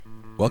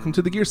Welcome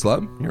to the Gear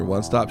Slum, your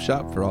one-stop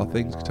shop for all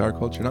things guitar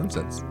culture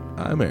nonsense.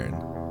 I'm Aaron.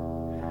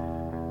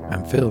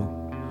 I'm Phil.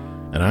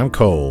 And I'm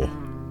Cole.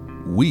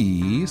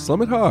 We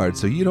slum it hard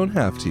so you don't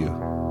have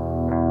to.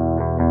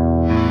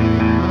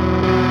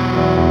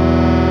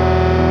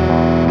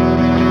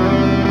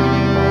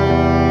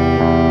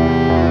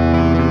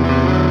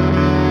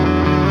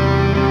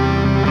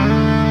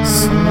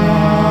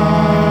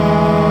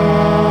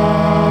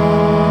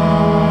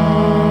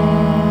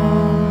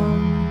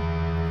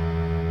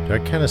 Do I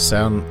kind of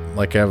sound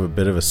like I have a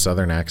bit of a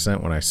southern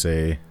accent when I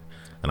say,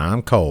 and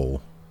I'm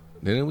Cole?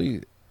 Didn't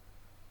we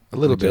A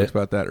little joked bit.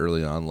 about that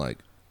early on? Like,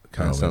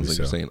 kind of sounds like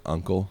you're saying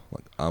uncle.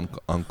 Like, I'm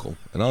uncle.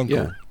 An uncle.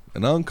 Yeah.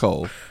 An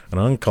uncle. An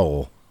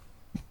uncle.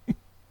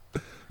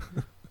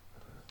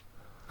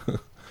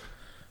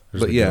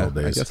 But yeah,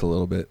 I guess a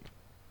little bit.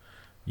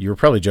 You were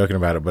probably joking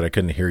about it, but I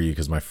couldn't hear you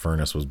because my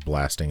furnace was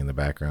blasting in the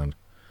background.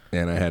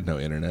 And I had no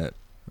internet.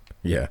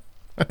 Yeah.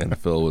 And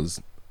Phil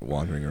was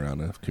wandering around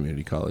a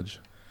community college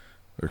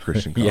or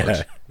Christian college.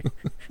 Yeah.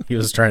 He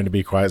was trying to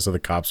be quiet so the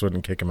cops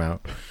wouldn't kick him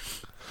out.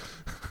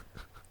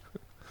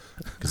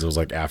 Because it was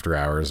like after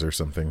hours or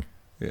something.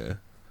 Yeah.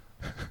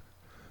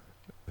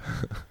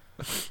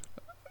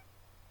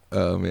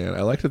 Oh, man.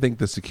 I like to think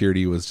the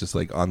security was just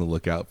like on the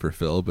lookout for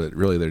Phil, but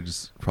really they're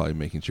just probably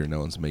making sure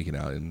no one's making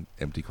out in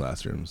empty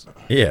classrooms.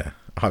 Yeah,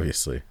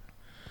 obviously.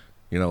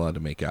 You're not allowed to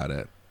make out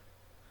at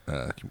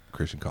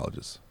Christian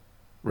colleges.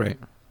 Right.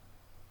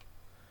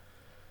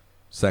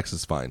 Sex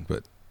is fine,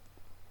 but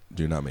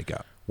do not make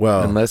out.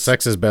 Well, Unless-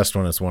 sex is best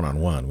when it's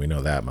one-on-one. We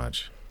know that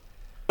much.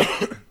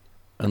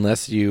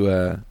 Unless you,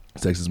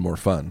 Sex is more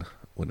fun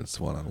when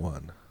it's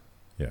one-on-one.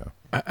 Yeah.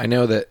 I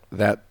know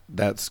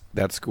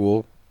that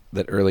school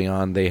that early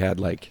on they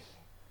had like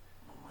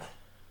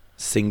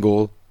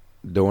single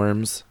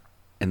dorms,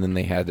 and then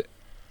they had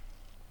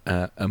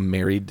a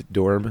married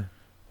dorm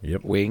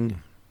Yep.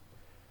 wing,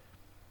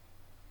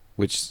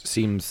 which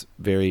seems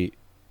very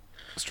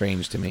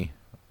strange to me.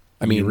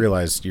 I mean, you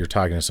realize you're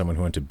talking to someone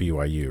who went to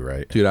BYU,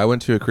 right? Dude, I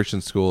went to a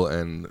Christian school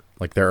and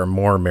Like there are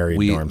more married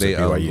dorms they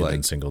at owned, BYU than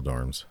like- single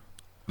dorms.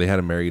 they had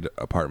a married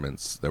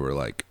apartments that were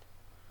like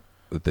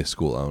that the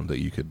school owned that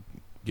you could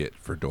get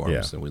for dorms,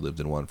 Yeah. and we lived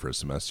in one for a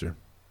semester.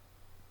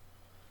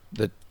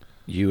 that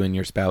you and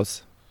your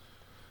spouse.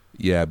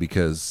 Yeah,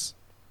 because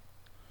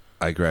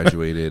I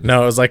graduated.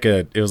 No, it was like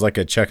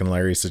a Chuck and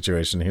Larry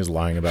situation. He was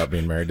lying about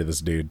being married to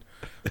this dude,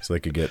 so they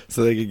could get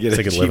So they could get so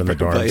they could live in the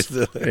dorms. place.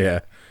 Yeah,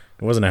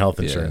 it wasn't a health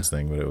Yeah. insurance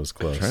thing, but it was I'm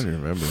close. trying to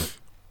remember.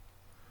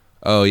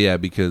 Oh yeah,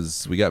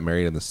 because we got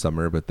married in the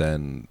summer, but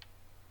then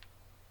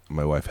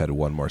my wife had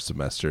one more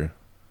semester.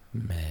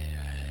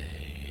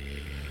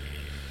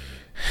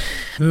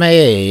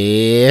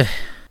 May.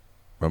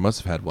 Or I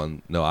must have had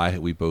one. No, I had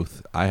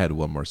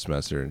one more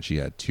semester, and she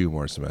had two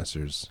more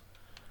semesters.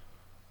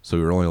 So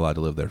we were only allowed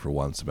to live there for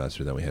one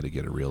semester. Then we had to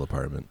get a real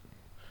apartment.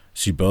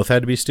 So you both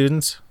had to be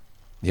students.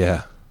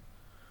 Yeah.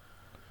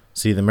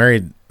 See, the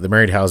married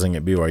housing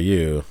at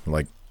BYU,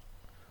 like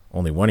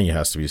only one of you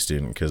has to be a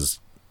student because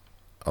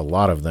a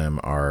lot of them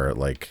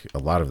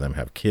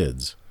have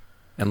kids.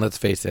 And let's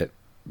face it,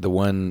 the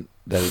one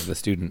that is the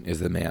student is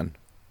the man.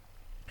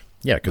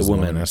 Yeah, because the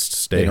woman has to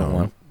stay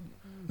home.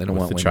 They don't with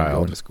want the women child.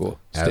 going to school.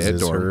 As Stay at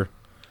is dorm. her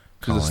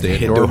She's a calling.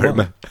 stay-at-dorm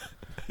mom.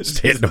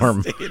 Stay at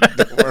dorm.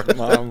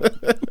 Mom.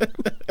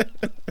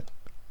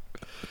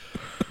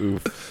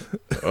 Oof.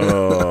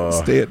 Oh,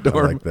 Stay at dorm.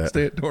 I like that.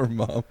 Stay at dorm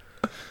mom.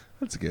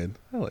 That's good.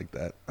 I like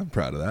that. I'm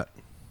proud of that.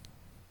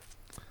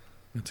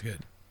 That's good.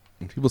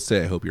 When people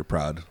say I hope you're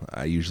proud,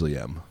 I usually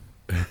am.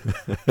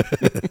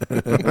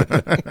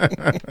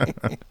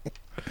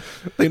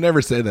 They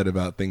never say that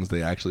about things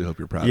they actually hope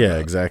you're proud Yeah,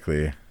 about.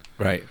 exactly.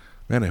 Right.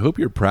 Man, I hope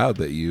you're proud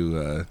that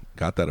you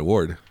got that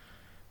award.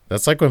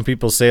 That's like when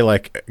people say,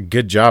 like,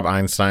 good job,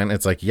 Einstein.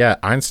 It's like, yeah,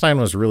 Einstein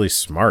was really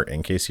smart,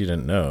 in case you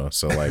didn't know.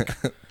 So, like,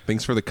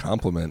 Thanks for the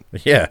compliment.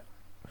 yeah,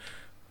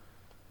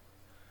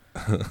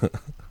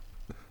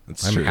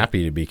 That's I'm true.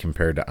 happy to be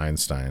compared to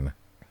Einstein.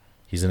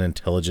 He's an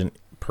intelligent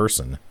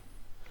person.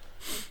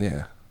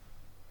 Yeah.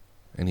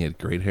 And he had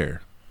great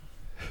hair.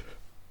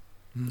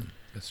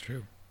 That's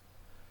true.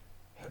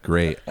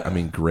 Gray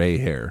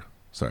hair.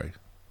 Sorry.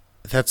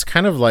 That's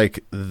kind of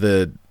like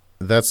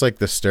that's like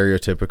the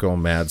stereotypical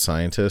mad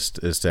scientist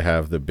is to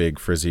have the big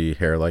frizzy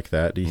hair like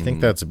that. Do you think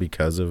that's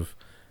because of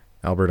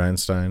Albert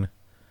Einstein?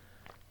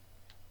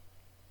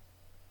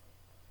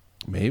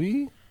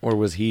 Maybe? Or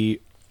was he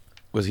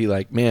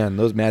like, man,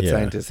 those mad Yeah.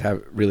 scientists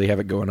really have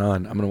it going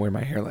on. I'm going to wear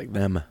my hair like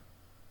them.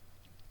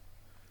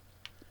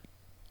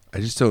 I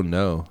just don't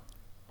know.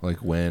 Like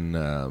when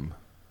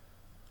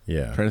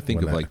Yeah. I'm trying to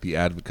think when of like the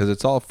ad, because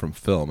it's all from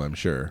film, I'm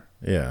sure.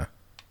 Yeah.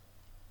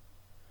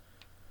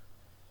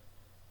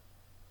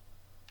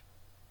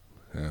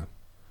 Yeah.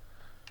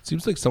 It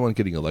seems like someone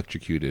getting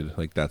electrocuted.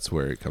 Like that's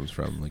where it comes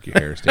from. Like your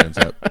hair stands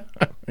up.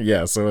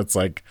 Yeah, so it's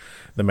like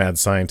the mad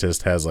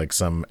scientist has like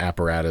some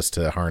apparatus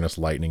to harness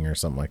lightning or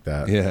something like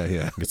that. Yeah,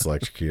 yeah. Gets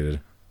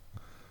electrocuted.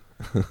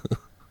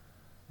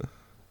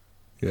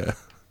 Yeah.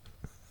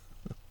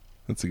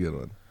 That's a good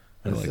one.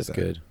 I That's like just that.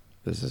 good.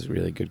 This is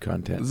really good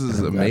content. This is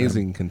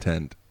amazing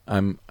content.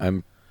 I'm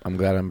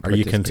glad I'm. Are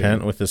you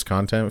content participating. with this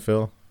content,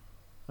 Phil?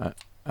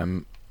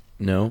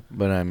 No,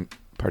 but I'm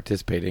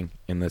participating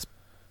in this.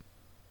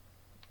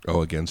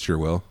 Oh, against your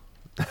will?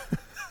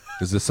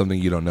 Is this something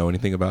you don't know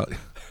anything about?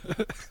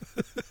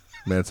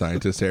 Mad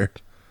scientist here.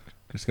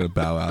 Just going to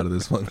bow out of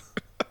this one.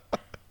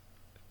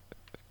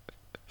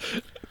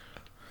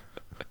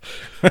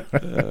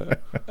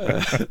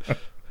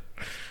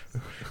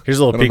 Here's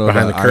a little peek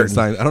behind the curtain.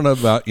 I don't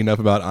know enough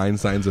about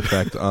Einstein's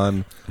effect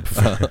on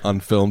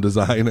film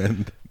design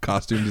and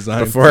costume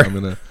design. So I'm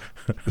going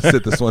to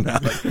sit this one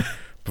out.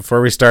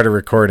 Before we started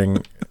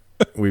recording,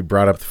 we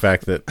brought up the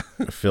fact that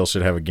Phil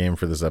should have a game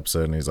for this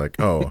episode, and he's like,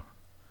 "Oh,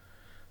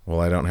 well,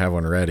 I don't have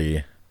one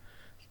ready."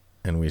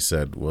 And we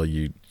said, "Well,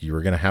 you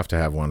were going to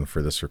have one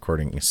for this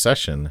recording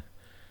session."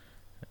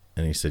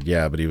 And he said,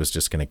 "Yeah, but he was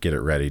just going to get it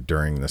ready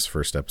during this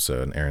first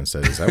episode." And Aaron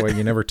said, "Is that why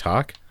you never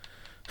talk?"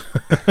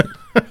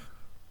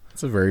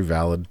 It's a very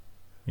valid,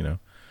 I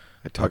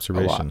talk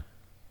observation. A lot.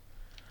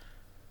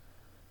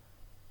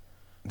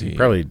 He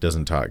probably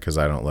doesn't talk because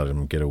I don't let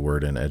him get a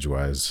word in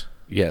edgewise.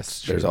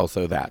 Yes, there's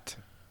also that.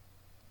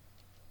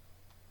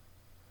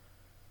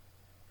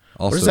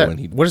 Also,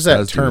 what does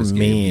that term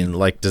mean?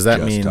 Like, does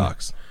that mean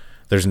talks?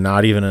 There's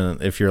not even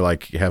if you're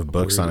like you have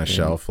books on a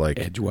shelf, like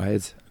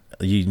edgewise,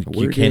 you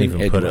can't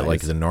even put it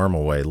like the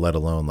normal way, let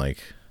alone like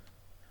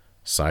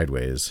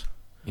sideways.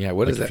 Yeah,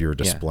 what like is that? If you were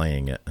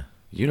displaying it,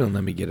 you don't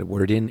let me get a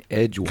word in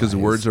edgewise because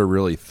words are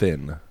really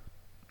thin.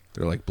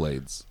 They're like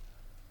blades.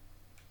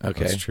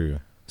 Okay, that's true.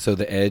 So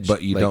the edge,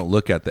 but you don't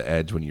look at the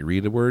edge when you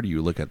read a word.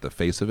 You look at the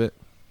face of it,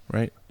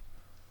 right?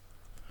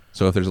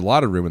 So if there's a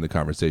lot of room in the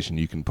conversation,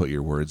 you can put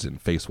your words in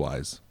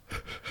face-wise.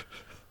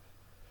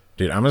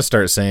 Dude, I'm going to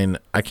start saying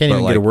I can't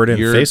even get a word in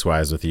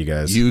face-wise with you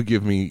guys. You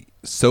give me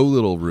so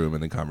little room in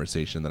the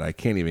conversation that I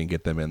can't even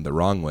get them in the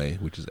wrong way,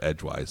 which is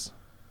edgewise.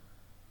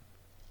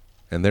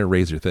 And they're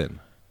razor thin.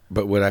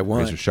 But what I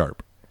want... Razor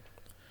sharp.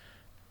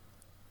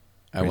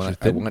 I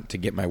want to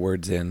get my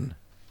words in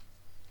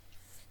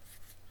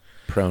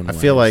prone-wise. I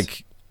feel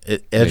like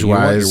edgewise... you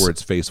want your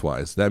words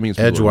face-wise. That means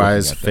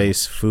edgewise,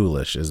 face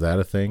foolish. Is that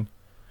a thing?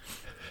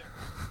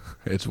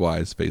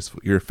 Edgewise, face...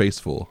 You're a face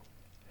full.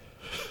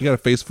 You got a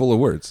face full of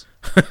words.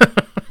 Look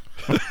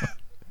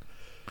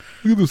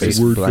at this face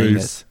word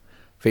blindness.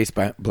 Face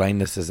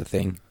blindness is a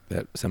thing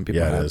that some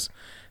people have. Yeah, it is.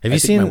 Have you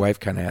seen? My wife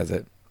kind of has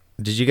it.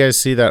 Did you guys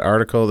see that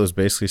article that was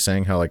basically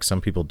saying how like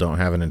some people don't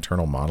have an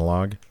internal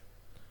monologue?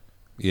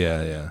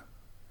 Yeah.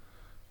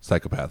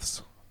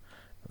 Psychopaths,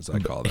 as I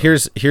call them.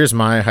 Here's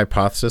my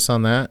hypothesis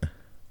on that.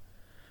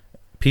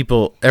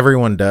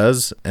 Everyone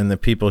does, and the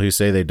people who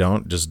say they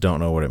don't just don't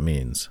know what it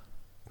means.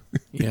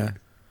 Yeah.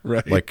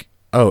 Right. Like,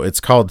 oh, it's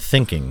called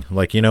thinking.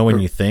 Like, when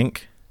you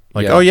think,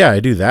 like, Yeah. oh yeah,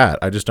 I do that.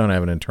 I just don't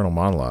have an internal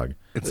monologue.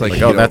 It's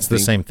like oh, that's the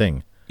same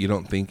thing. You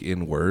don't think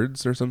in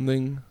words or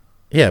something?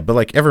 Yeah, but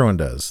like everyone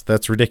does.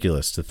 That's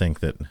ridiculous to think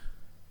that.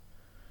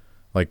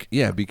 Like,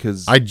 yeah,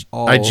 because I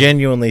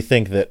genuinely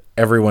think that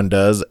everyone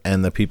does,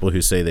 and the people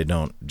who say they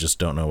don't just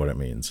don't know what it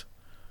means.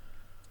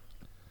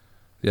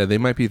 Yeah, they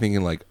might be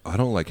thinking like, I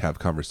don't like have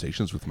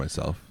conversations with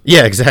myself.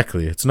 Yeah,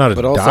 exactly. It's not a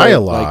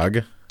dialogue.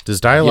 Like,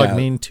 does dialogue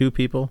mean two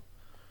people?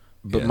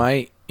 But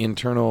my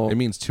internal... It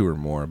means two or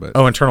more, but...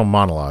 Oh, internal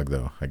monologue,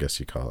 though, I guess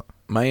you call it.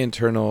 My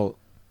internal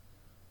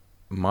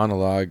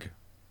monologue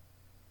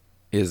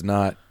is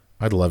not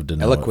I'd love to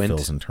know eloquent. what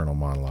Phil's internal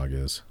monologue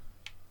is.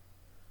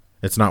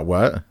 It's not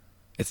what?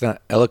 It's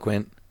not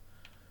eloquent.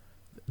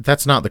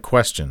 That's not the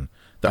question.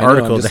 The I know,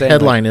 article, I'm just the saying,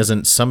 headline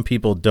isn't some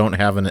people don't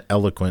have an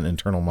eloquent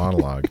internal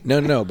monologue.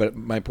 No, but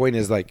my point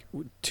is like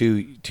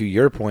to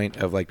your point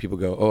of like people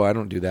go, oh, I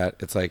don't do that.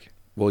 It's like,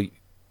 well,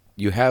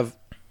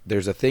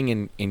 there's a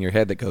thing in your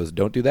head that goes,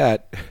 don't do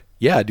that.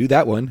 Yeah, do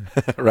that one.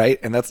 Right?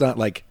 And that's not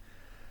like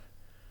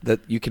that.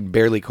 You can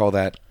barely call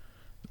that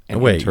an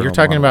Wait, you're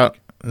talking monologue.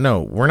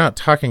 no, we're not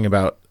talking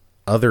about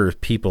other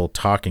people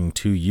talking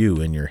to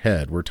you in your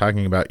head. We're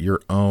talking about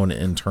your own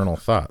internal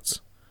thoughts.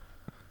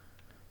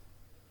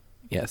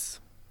 Yes.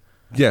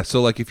 Yeah,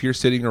 so like if you're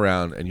sitting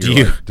around and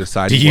you're like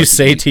deciding, do you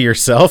say to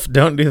yourself,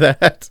 "Don't do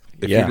that"?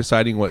 If you're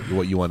deciding what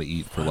you want to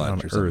eat for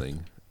lunch or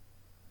something,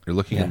 you're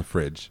looking in the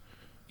fridge.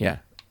 Yeah,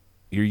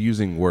 you're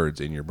using words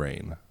in your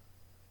brain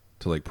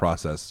to like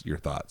process your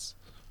thoughts.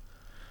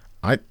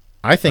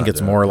 I think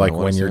it's more like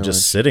when you're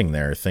just sitting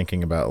there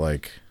thinking about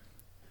like,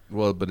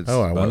 well, but it's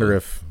I wonder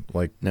if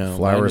like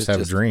flowers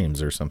have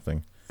dreams or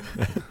something.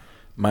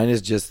 Mine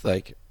is just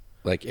like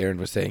Aaron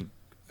was saying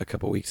a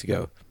couple weeks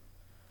ago.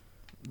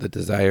 The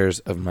desires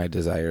of my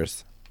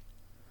desires.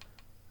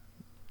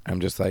 I'm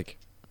just like,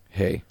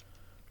 hey,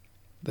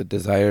 the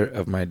desire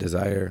of my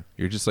desire.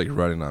 You're just like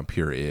running on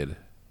pure id.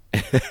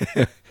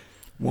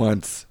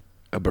 Wants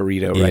a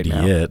burrito right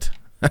now. Idiot.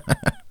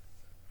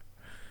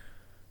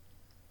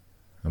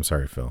 I'm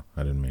sorry, Phil.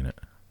 I didn't mean it.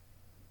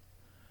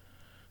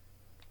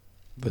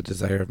 The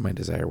desire of my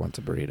desire wants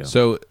a burrito.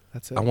 So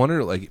that's it. I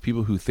wonder, like,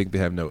 people who think they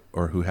have no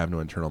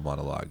internal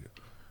monologue,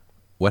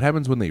 what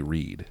happens when they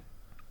read?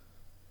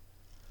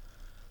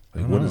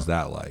 Like, what is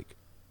that like?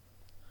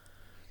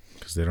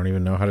 because they don't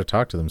even know how to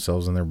talk to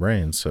themselves in their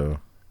brains. So,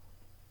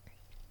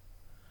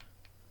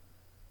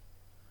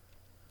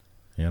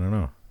 yeah, I don't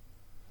know.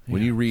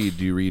 When you read,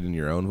 do you read in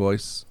your own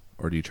voice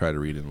or do you try to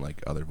read in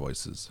like other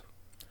voices?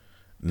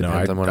 No,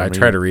 Depends on what I I'm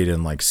try reading. to read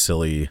in like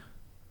silly,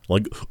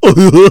 like.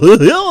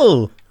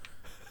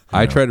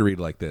 I try to read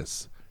like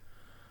this.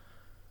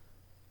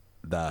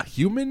 The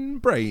human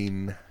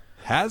brain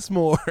has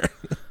more.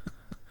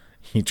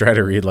 You try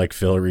to read like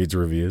Phil reads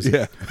reviews.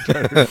 Yeah.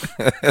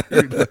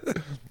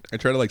 I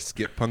try to like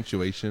skip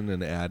punctuation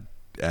and add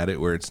it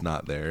where it's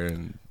not there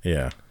and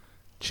Yeah.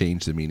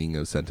 change the meaning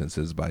of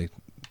sentences by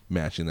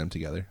mashing them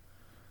together.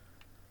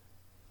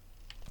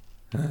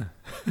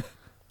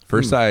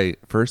 First I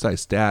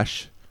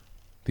stash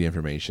the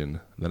information,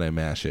 then I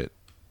mash it,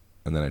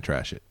 and then I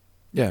trash it.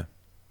 Yeah.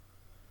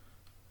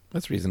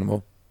 That's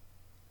reasonable.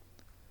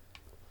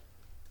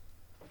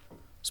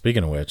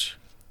 Speaking of which,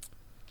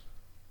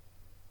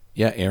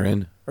 Yeah,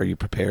 Aaron, are you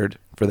prepared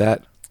for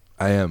that?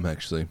 I am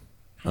actually.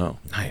 Oh.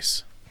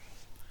 nice.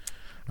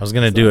 I was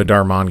gonna do a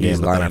Darmon He's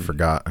game, but then I lying.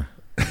 forgot.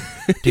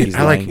 Dude, he's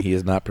I like- lying. He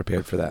is not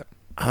prepared for that.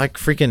 I like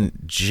freaking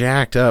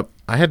jacked up.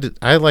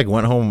 I like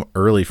went home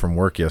early from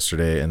work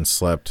yesterday and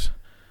slept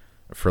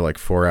for like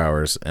 4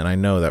 hours, and I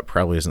know that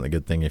probably isn't a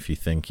good thing if you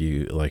think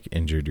you like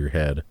injured your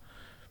head.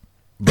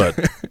 But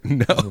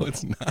No,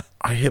 it's not.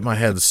 I hit my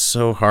head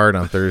so hard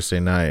on Thursday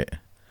night.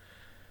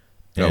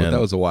 No, but And- that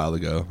was a while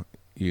ago.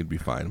 You'd be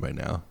fine by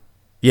now.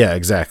 Yeah,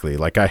 exactly.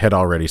 Like I had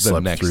already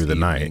slept next through the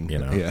evening, night, you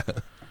know. Yeah.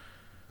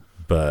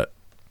 But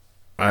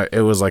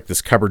it was like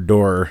this cupboard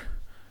door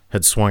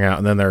had swung out,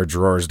 and then there are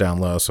drawers down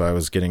low, so I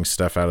was getting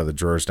stuff out of the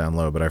drawers down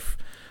low. But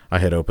I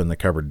had opened the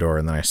cupboard door,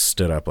 and then I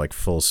stood up like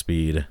full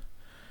speed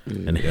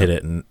and hit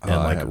it, and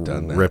I have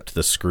done that. ripped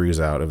the screws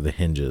out of the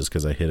hinges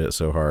because I hit it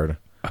so hard.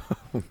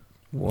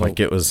 Like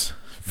it was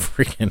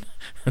freaking.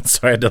 And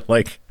so I had to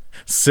like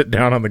sit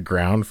down on the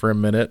ground for a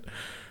minute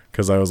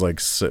because I was like,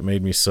 it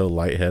made me so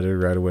lightheaded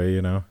right away,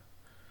 you know.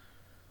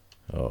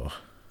 Oh.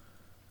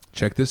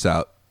 Check this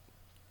out.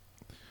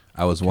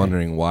 I was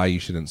wondering why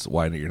you're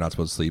not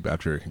supposed to sleep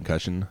after a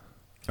concussion.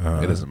 It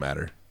doesn't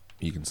matter.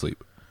 You can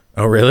sleep.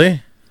 Oh,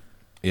 really?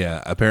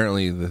 Yeah,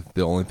 apparently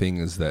the only thing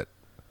is that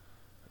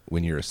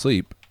when you're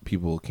asleep,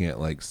 people can't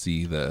like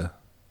see the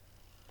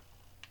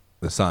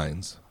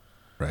signs,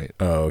 right?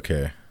 Oh,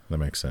 okay. That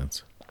makes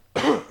sense.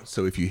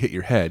 So if you hit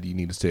your head, you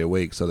need to stay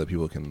awake so that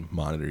people can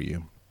monitor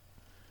you.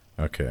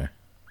 Okay.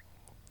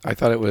 I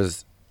thought it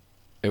was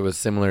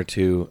similar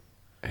to,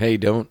 hey,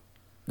 don't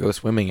go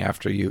swimming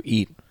after you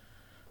eat.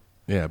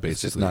 Yeah, basically.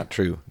 It's just not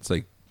true. It's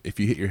like if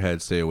you hit your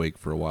head, stay awake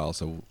for a while.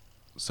 So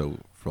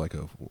for like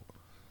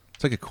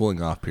it's like a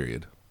cooling off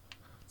period.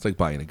 It's like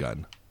buying a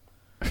gun.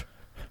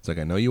 It's like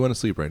I know you want to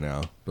sleep right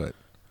now, but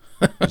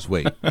just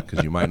wait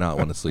because you might not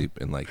want to sleep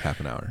in like half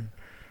an hour.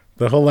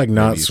 The whole like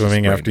not Maybe it's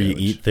swimming just brain after you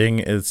damage. eat thing,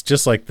 it's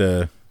just like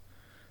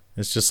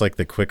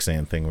the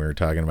quicksand thing we were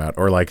talking about,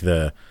 or like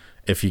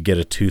if you get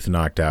a tooth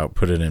knocked out,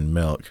 put it in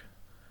milk.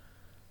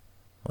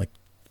 Like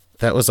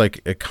that was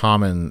like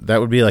that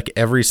would be like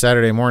every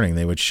Saturday morning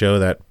they would show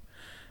that,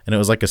 and it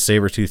was like a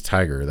saber-toothed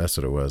tiger. That's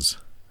what it was.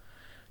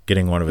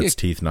 Getting one of its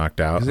teeth knocked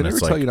out. Because they And never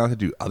it's tell like, you not to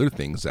do other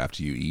things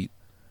after you eat.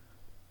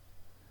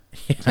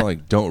 It's not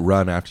like don't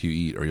run after you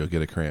eat or you'll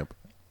get a cramp.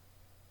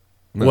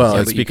 No, well,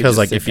 Yeah, it's but you could because just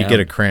like sit if you down. get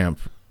a cramp,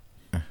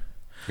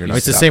 you're not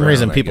it's the sitting same around,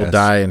 reason I people guess.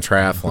 die in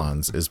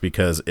triathlons is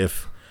because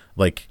if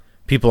like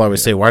people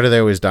always say, why do they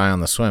always die on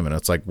the swim? And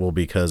it's like, well,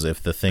 because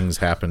if the things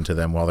happen to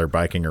them while they're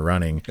biking or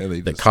running Yeah,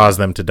 they that just cause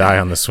them to die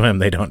on the swim,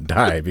 they don't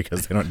die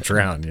because they don't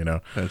drown, you know?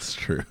 That's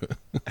true.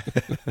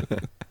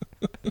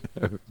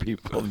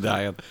 People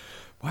die.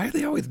 Why are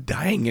they always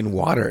dying in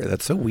water?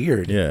 That's so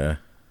weird. Yeah.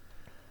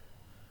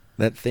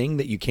 That thing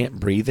that you can't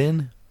breathe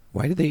in,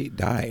 why do they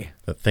die?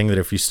 The thing that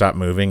if you stop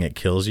moving, it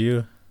kills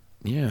you.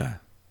 Yeah.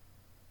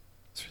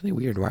 It's really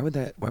weird. Why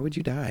would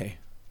you die?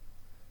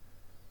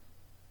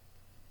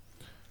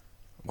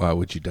 Why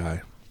would you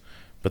die?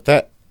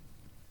 But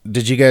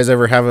did you guys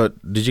ever have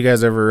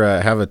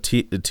a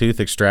tooth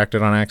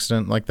extracted on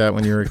accident like that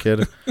when you were a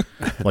kid?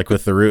 Like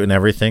with the root and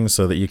everything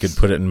so that you could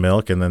put it in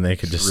milk and then they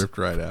could just ripped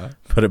right out.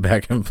 put it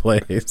back in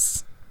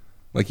place.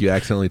 Like you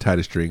accidentally tied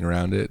a string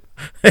around it.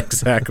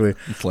 Exactly.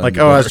 Slammed Like,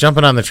 the I door. was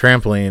jumping on the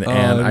trampoline Oh,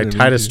 and I I didn't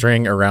tied mean a to.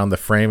 string around the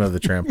frame of the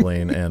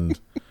trampoline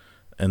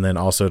and then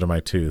also to my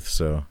tooth.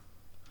 So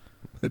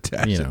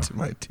Attach you know. it to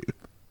my tooth.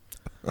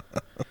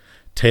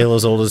 tale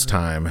as old as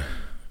time.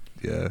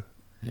 Yeah.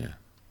 Yeah.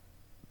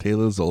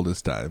 Tale as old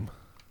as time.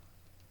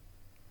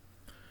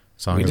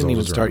 Song We as didn't old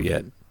even as start rhyme.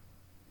 yet.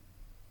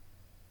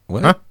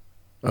 What? Huh?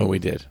 Oh, we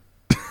did.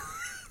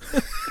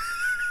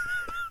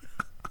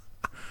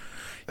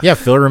 Yeah,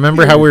 Phil,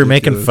 remember how we were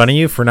making Ridiculous. fun of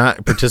you for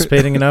not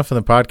participating enough in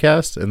the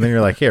podcast? And then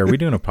you're like, hey, are we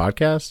doing a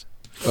podcast?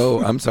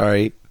 Oh, I'm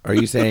sorry. Are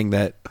you saying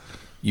that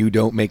you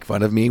don't make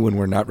fun of me when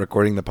we're not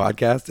recording the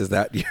podcast? Is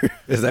that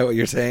what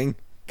you're saying?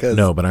 'Cause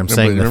No, but I'm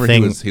saying the Remember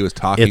thing, he was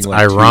talking it's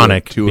like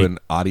ironic to be- an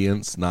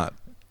audience, not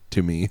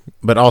to me.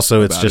 but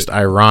also it's about just it.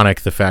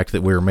 ironic the fact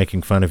that we were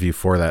making fun of you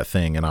for that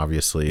thing. And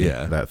obviously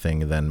Yeah. that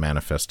thing then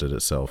manifested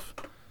itself.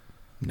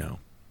 No.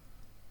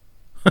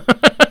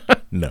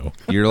 No.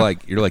 You're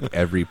like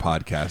every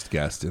podcast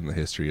guest in the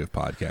history of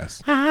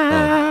podcasts.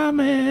 I'm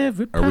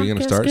every Are we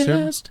gonna start soon?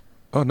 guest.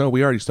 Oh no,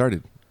 we already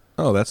started.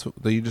 Oh, that's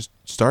that you just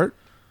start?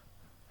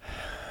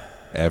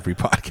 Every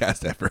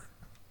podcast ever.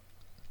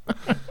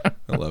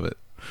 I love it.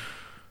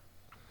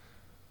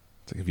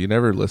 It's like if you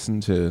never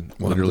listened to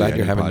Well, I'm literally glad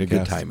you're any having a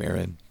good podcast- time,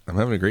 Aaron. I'm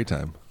having a great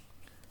time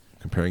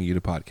comparing you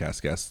to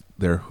podcast guests.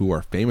 There who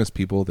are famous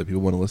people that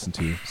people want to listen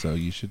to, so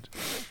you should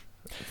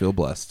feel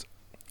blessed.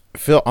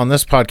 Phil, on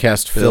this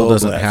podcast, Phil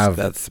doesn't blessed. have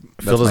That's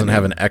Phil doesn't my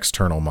have name. an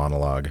external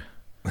monologue.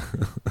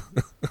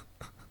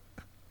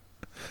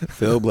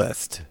 Phil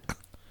blessed.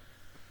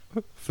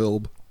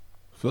 Phil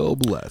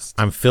blessed.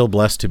 I'm Phil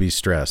blessed to be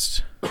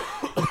stressed.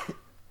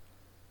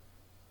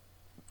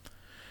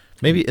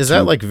 Maybe is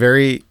that like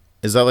very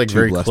Too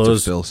very blessed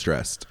close? to feel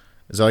stressed.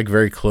 Is that like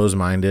very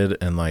close-minded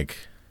and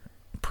like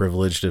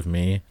privileged of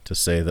me to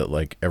say that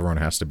like everyone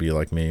has to be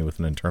like me with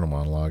an internal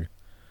monologue?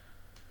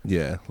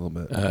 Yeah, a little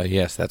bit.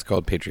 Yes, that's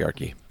called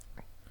patriarchy.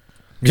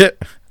 Yeah.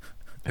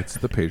 It's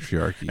the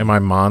patriarchy. Am I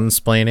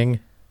mansplaining?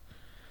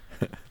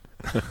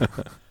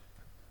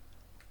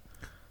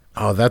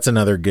 Oh, that's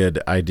another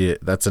good idea.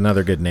 That's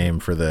another good name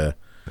for the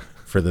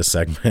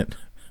segment.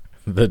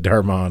 The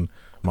Darman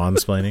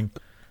mansplaining.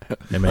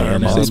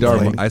 M-A-N-S.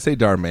 I say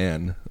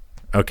Darman.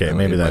 Okay,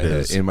 maybe that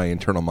is in my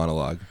internal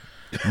monologue.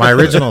 my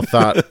original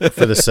thought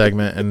for the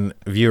segment. And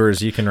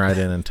viewers, you can write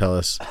in and tell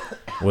us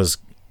was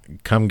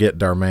 "come get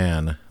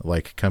Darman,"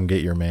 like "come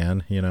get your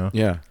man." You know,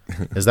 Yeah.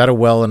 is that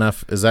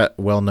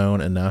well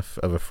known enough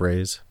of a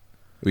phrase?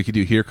 We could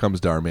do "Here Comes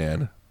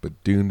Darman,"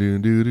 but doom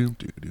doom doom doom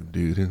doom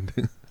doom doom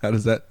doom. How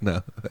does that?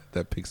 No,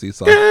 that Pixie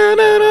song.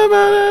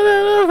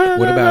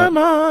 What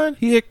about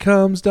 "Here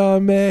Comes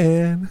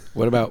Darman"?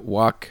 what about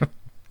walk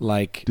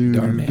like Doom,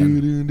 Darman?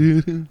 doom, doom,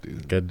 doom,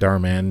 doom, Good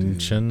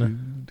Darmansion.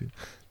 doom,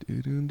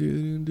 doom,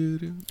 doom, doom,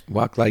 doom.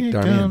 Walk like Here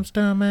Darman. comes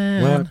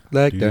Darman. Walk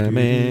like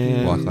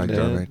Darman. Walk like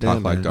Darman.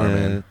 Talk like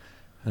Darman.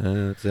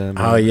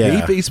 Oh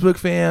yeah, Hey, Facebook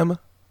fam.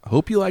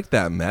 Hope you like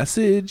that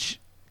message.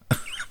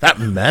 that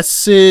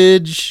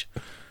message.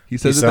 He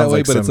says it sounds that way,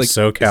 like but it's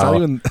some like SoCal. It's not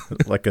even.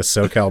 Like a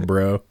SoCal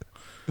bro.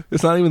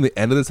 It's not even the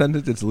end of the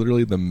sentence. It's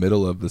literally the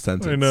middle of the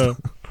sentence. I know.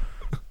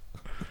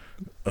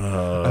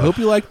 I hope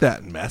you like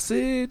that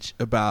message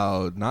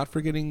about not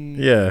forgetting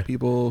Yeah.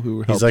 people who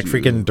helped He's like you.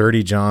 freaking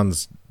Dirty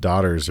John's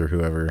daughters or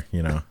whoever,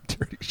 you know.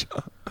 Dirty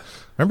John.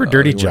 Remember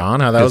Dirty he went- John?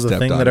 How that his was the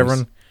thing that stepdaughters.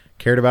 everyone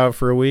cared about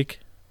for a week?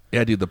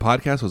 Yeah, dude, the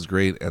podcast was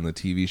great, and the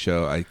TV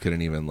show I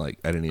didn't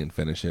even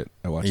finish it.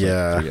 I watched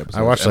Yeah, like 3 episodes.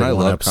 I watched, and like, I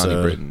one love Connie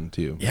episode. Britton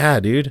too. Yeah,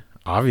 dude.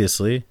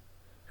 Obviously.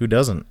 Who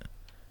doesn't?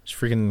 It's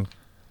freaking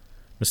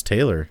Miss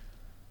Taylor.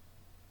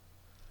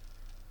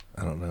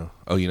 I don't know.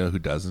 Oh, you know who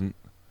doesn't?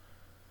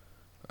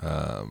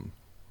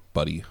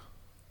 Buddy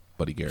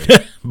Gary.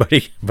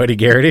 Buddy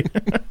Garrity.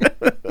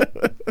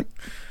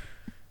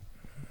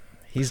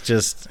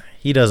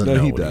 He doesn't No,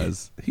 know. he what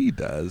does. He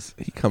does.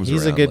 He comes.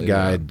 He's a around good later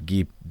guy on.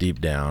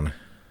 deep down.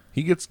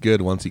 He gets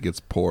good once he gets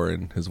poor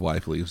and his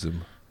wife leaves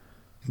him.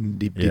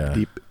 Deep, Yeah.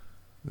 deep.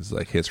 It's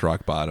like hits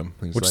rock bottom.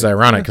 He's Which is like,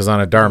 ironic "Eh, because on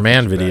a I'm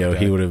Darman such a bad video, guy."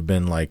 he would have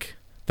been like,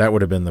 that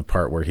would have been the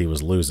part where he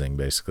was losing,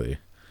 basically.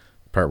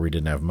 The part where he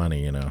didn't have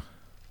money, you know.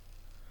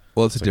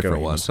 Well, it's a It's like, oh, different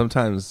he one. was-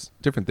 Sometimes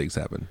different things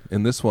happen.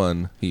 In this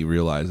one, he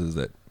realizes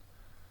that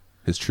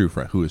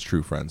who his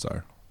true friends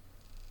are.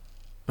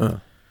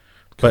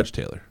 Coach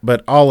Taylor.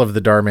 But all of the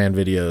Darman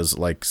videos,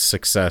 like,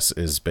 success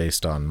is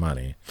based on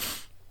money,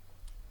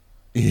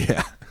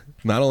 Yeah.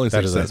 Not only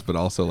That is success, a- but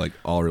also like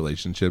all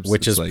relationships.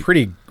 which It's is like,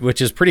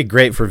 pretty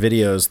great for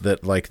videos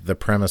that, like, the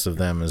premise of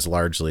them is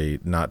largely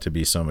not to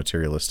be so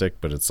materialistic,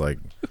 but it's like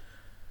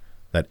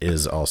that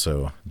is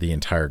also the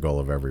entire goal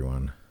of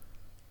everyone.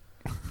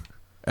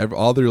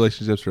 all the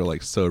relationships are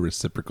like so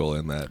reciprocal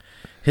in that.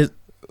 His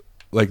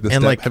Like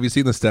And, like- have you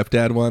seen the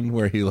stepdad one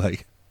where he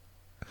like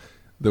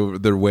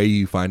the way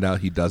you find out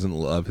he doesn't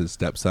love his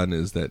stepson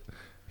is that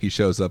he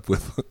shows up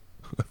with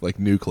like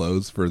new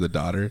clothes for the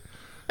daughter,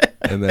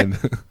 and then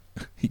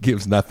he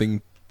gives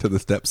nothing to the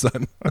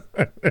stepson.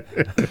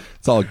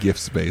 It's all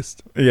gifts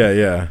based.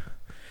 Yeah.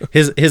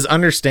 His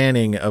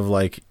understanding of,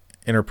 like,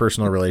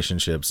 interpersonal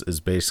relationships is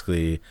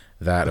basically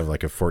that of,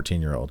 like, a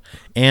 14-year-old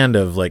and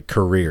of, like,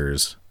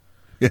 careers,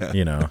 Yeah.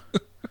 you know.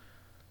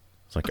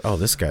 It's like, oh,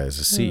 this guy is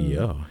a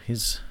CEO.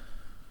 He's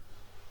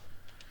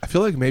I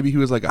feel like maybe he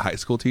was like a high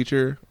school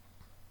teacher,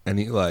 and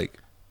he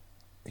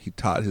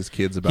taught his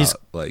kids about He's-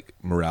 like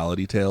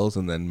morality tales,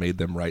 and then made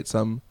them write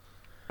some,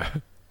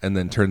 and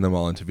then turned them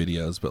all into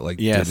videos, but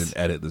like Yes. didn't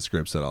edit the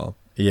scripts at all.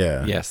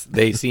 yeah. Yes,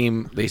 they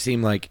seem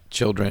like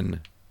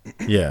children.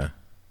 Yeah.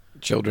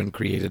 Children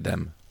created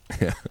them.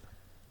 Yeah.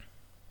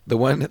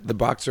 The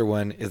boxer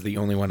one is the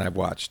only one I've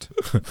watched.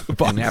 The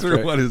boxer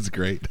after- one is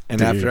great. And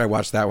Dude. after I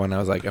watched that one, I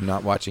was like, I'm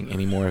not watching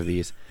any more of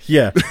these.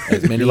 Yeah.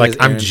 As many You're like, as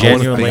I'm Aaron told us,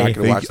 genuinely- I'm not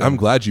gonna watch them. I'm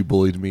glad you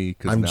bullied me.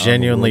 'Cause I'm now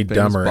genuinely a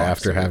world-famous dumber boxer.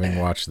 after having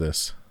watched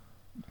this.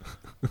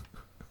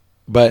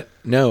 But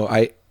no,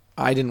 I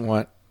don't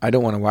want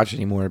to watch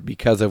anymore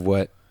because of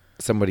what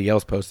somebody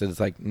else posted. It's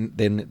like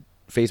then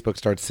Facebook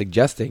starts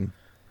suggesting,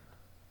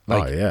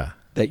 like, oh yeah.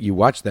 that you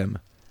watch them.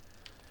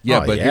 Yeah,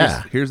 Oh, but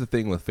yeah. Here's the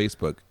thing with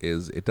Facebook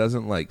is it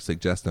doesn't like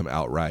suggest them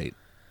outright.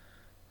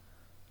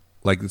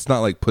 Like it's not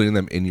like putting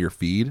them in your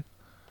feed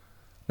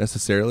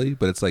necessarily,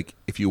 but it's like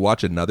if you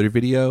watch another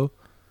video,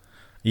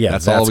 Yeah,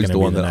 that's always gonna the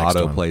be one that next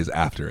auto one. plays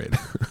after it.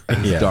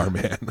 Yeah.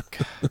 Starman.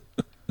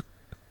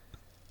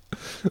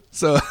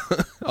 So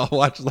I'll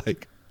watch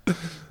like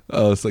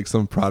it's like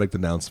some product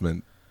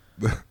announcement.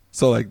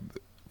 So like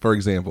for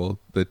example,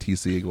 the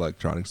TC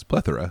Electronics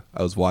Plethora.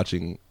 I was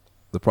watching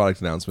the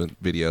product announcement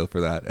video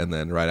for that, and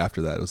then right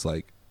after that it was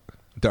like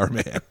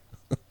Darman.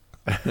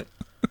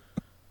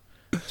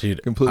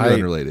 Dude, Completely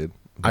unrelated.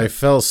 I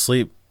fell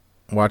asleep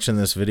watching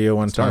this video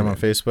one time on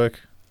Starman. Facebook,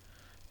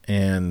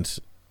 and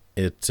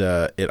it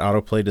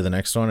autoplayed to the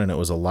next one, and it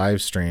was a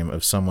live stream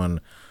of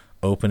someone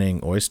opening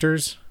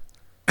oysters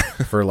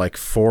for like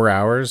 4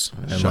 hours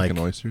and Shucking like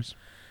oysters.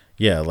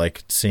 yeah,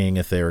 like seeing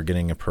if they were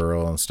getting a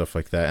pearl and stuff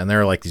like that. And there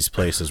are like these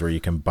places where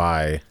you can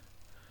buy,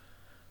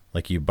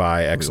 like you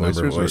buy X Wait,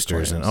 number of oysters or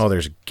oysters, and clams?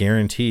 there's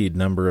guaranteed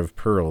number of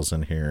pearls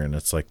in here, and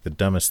it's like the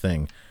dumbest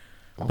thing.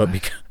 But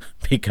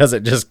because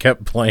it just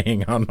kept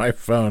playing on my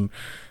phone,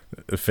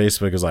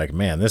 Facebook is like,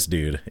 man, this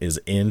dude is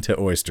into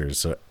oysters.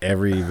 So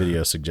every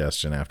video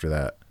suggestion after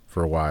that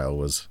for a while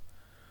was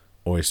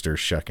oyster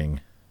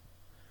shucking.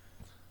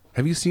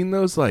 Have you seen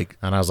those like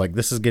And I was like,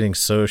 this is getting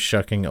so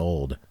shucking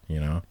old, you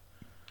know?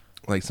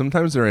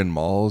 sometimes they're in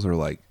malls or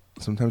like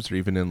sometimes they're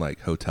even in like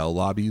hotel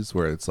lobbies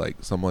where it's like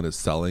someone is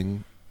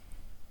selling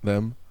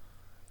them.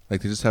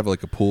 Like they just have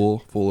like a pool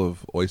full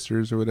of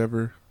oysters or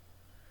whatever.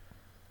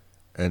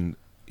 And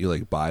you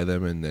like buy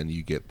them and then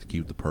you get to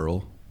keep the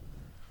pearl.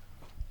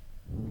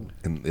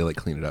 And they like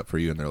clean it up for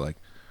you and they're like,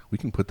 we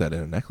can put that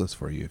in a necklace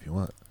for you if you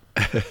want.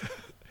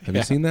 Have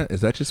you seen that?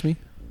 Is that just me?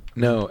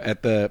 No,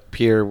 at the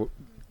pier.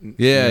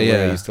 Yeah, where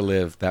yeah. I used to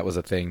live, that was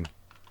a thing.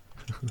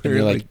 And They're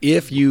you're like- like,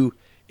 if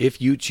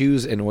you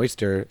choose an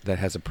oyster that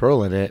has a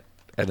pearl in it,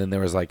 and then there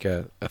was like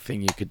a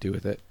thing you could do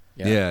with it.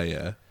 Yeah.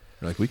 They're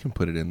like, we can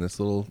put it in this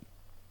little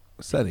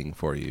setting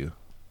for you.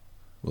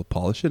 We'll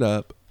polish it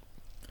up.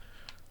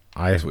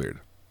 It's weird.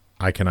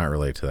 I cannot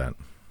relate to that.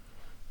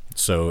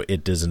 So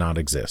it does not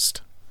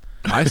exist.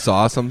 I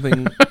saw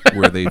something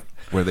where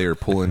they were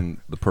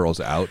pulling the pearls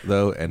out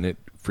though, and it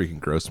freaking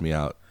grossed me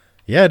out.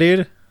 Yeah,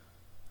 dude.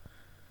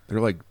 They're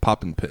like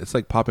popping. It's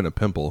like popping a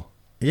pimple,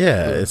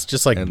 Yeah, it's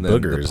just like and then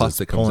boogers. the pus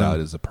that It's comes pulling- out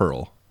is a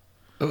pearl.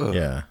 Ugh.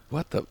 Yeah.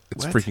 What the?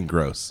 It's what? freaking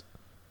gross.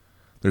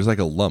 There's like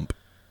a lump.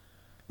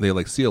 They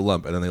like see a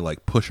lump, and then they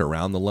like push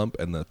around the lump,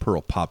 and the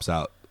pearl pops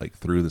out like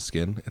through the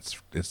skin.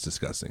 It's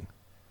disgusting.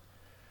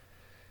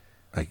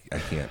 I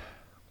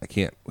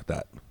can't with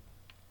that.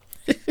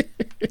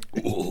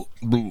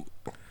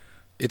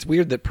 It's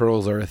weird that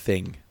pearls are a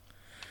thing.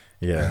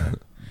 Yeah.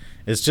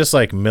 It's just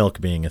like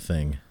milk being a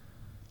thing.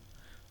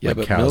 Yeah, Like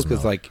but cow's milk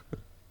is like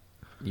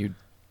But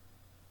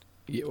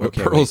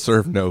okay, pearls wait.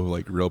 serve no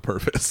like real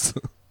purpose.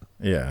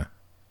 Yeah.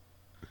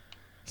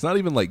 It's not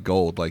even like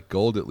gold. Like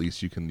gold, at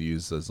least you can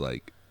use as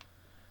like,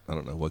 I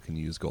don't know what can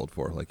you use gold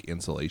for, like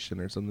insulation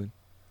or something.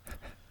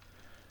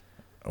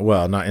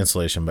 Well, not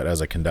insulation, but as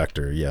a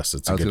conductor, yes,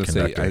 it's a I was good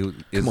gonna conductor.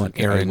 say, Come on,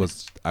 Aaron.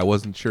 I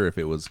wasn't sure if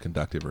it was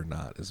conductive or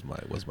not. Was my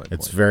point.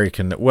 It's very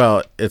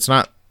well. It's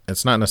not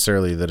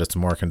necessarily that it's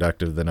more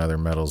conductive than other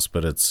metals,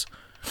 but it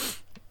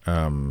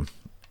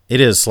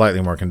is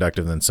slightly more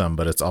conductive than some.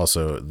 But it's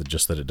also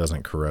just that it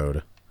doesn't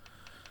corrode.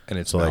 and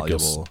it's So like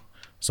malleable.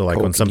 So like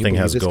Oh, when can you something believe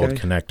has this gold guy?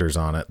 connectors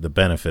on it, the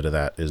benefit of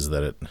that is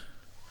that it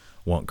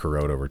won't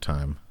corrode over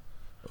time.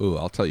 Ooh,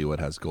 I'll tell you what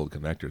has gold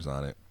connectors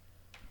on it.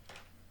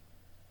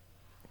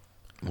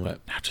 What?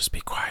 Now just be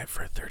quiet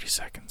for 30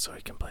 seconds so I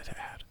can play the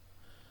ad.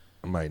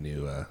 My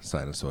new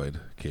sinusoid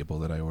cable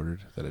that I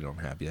ordered that I don't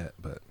have yet,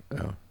 but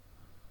Oh,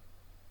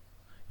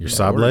 Your I ordered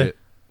Sable? it.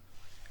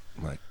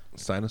 My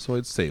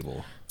sinusoid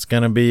sable. It's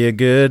gonna be a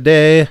good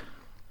day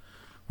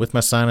with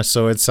my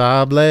sinusoid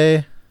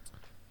Sable.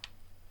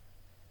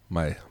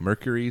 My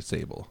Mercury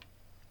sable.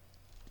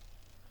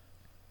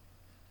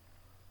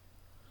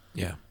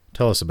 yeah.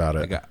 Tell us about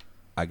it.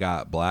 I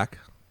got black.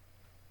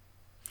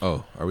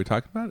 Oh, are we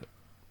talking about it?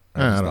 I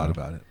I just don't thought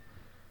know. about it.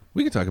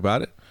 We can talk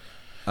about it.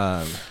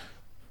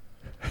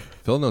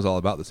 Phil knows all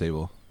about the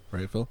sable,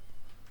 right, Phil?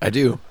 I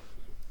do.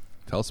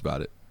 Tell us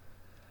about it.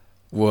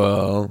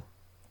 Well,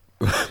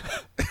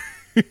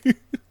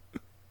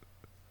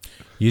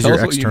 Use Tell your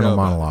us what you external know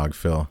about it. monologue,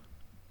 Phil.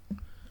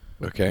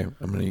 okay.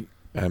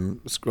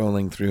 I'm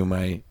scrolling through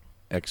my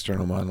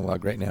external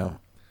monologue right now.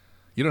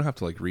 You don't have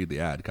to like read the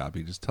ad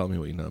copy. Just tell me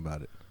what you know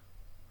about it.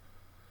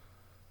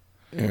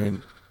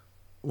 Aaron,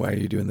 why are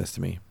you doing this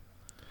to me?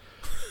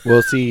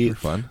 We'll see. For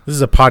fun. This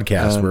is a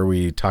podcast Um, where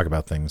we talk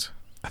about things.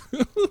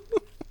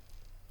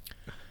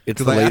 It's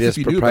the 'Cause I asked latest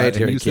if you knew about it, and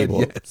proprietary you said cable.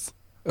 yes.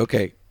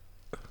 Okay,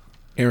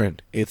 Aaron,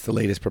 it's the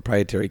latest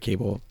proprietary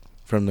cable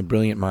from the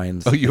brilliant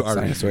minds. Oh, you at are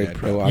reading Sinusoid that.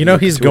 Pro You know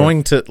Audio he's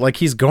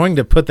Couture. going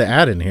to put the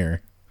ad in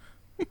here.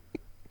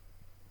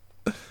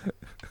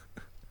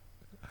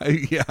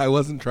 I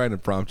wasn't trying to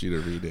prompt you to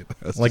read it.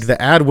 I was Like just-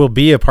 the ad will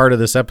be a part of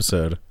this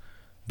episode.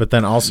 But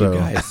then You also,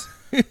 guys,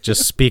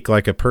 just speak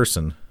like a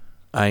person.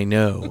 I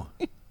know.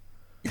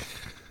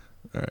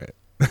 All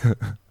right.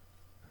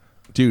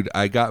 Dude,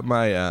 I got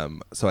my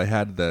so I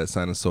had the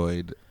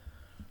sinusoid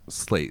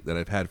slate that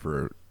I've had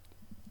for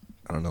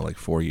I don't know, like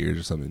 4 years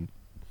or something.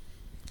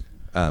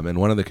 And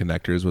one of the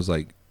connectors was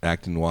like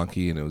acting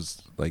wonky and it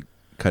was like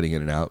cutting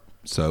in and out.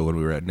 So when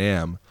we were at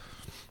NAM,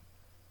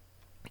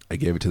 I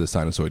gave it to the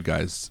sinusoid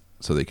guys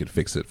so they could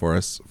fix it for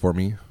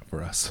me.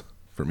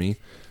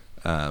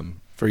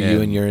 For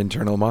you and your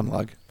internal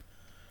monologue.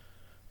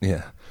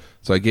 Yeah.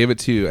 So I gave it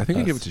to, I think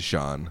I gave it to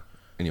Sean.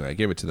 Anyway, I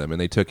gave it to them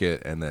and they took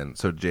it. And then,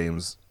 so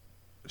James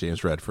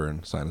Redfern,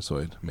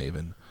 sinusoid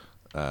maven,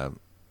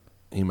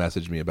 he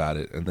messaged me about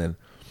it. And then,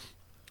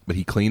 but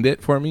he cleaned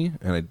it for me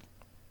and it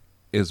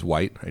is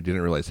white. I didn't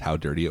realize how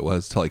dirty it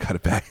was till I got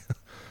it back.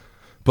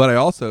 But I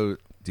also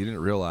didn't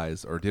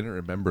realize or didn't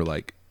remember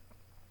like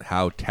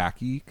how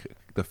tacky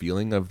the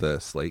feeling of the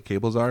slate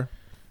cables are.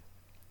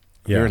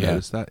 You ever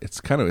noticed that?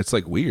 It's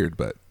like weird,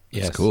 but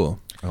Yes. it's cool.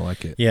 I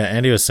like it. Yeah,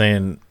 Andy was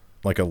saying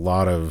like a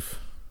lot of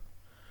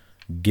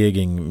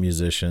gigging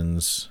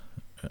musicians,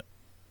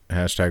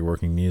 hashtag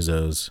working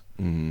musos,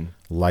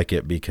 like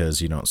it because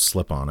you don't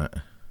slip on it.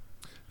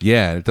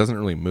 Yeah, it doesn't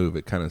really move.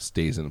 It kind of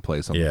stays in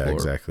place on the floor. Yeah,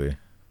 exactly.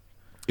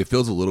 It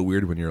feels a little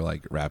weird when you're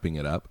like wrapping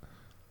it up,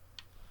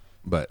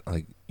 but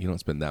like you don't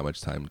spend that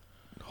much time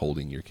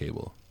holding your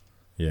cable.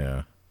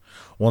 Yeah.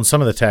 Well, and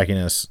some of the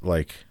tackiness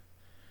like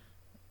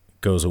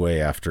goes away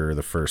after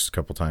the first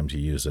couple times you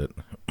use it.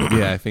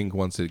 Yeah, I think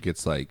once it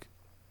gets like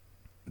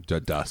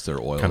dust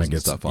or oils Kinda and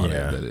gets- stuff on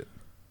yeah. it, that it.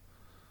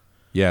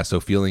 Yeah, so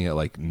feeling it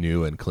like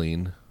new and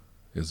clean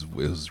is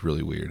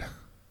really weird.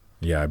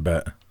 Yeah, I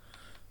bet.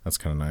 That's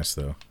kind of nice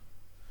though.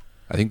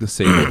 I think the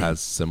Sable has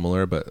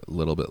similar, but a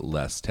little bit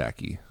less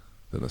tacky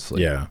than the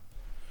Slate. Yeah.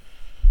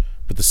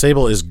 But the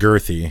Sable is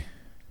girthy.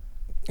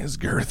 It's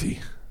girthy.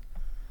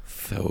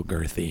 So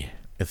girthy.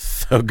 It's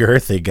so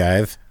girthy,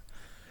 guys.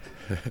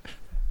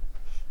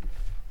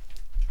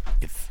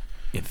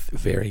 It's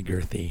very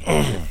girthy.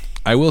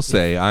 I will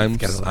say I'm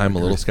got a lot a of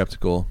little girth.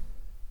 skeptical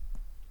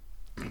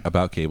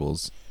about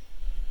cables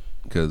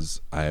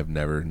because I have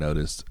never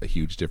noticed a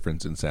huge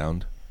difference in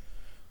sound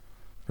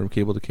from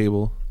cable to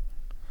cable.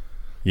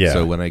 Yeah.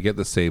 So when I get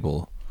the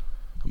Sable,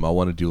 I'll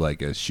want to do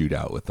like a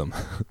shootout with them.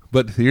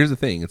 But here's the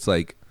thing: it's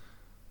like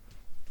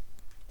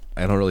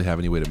I don't really have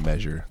any way to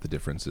measure the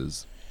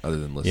differences other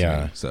than listening.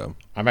 Yeah. So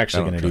I'm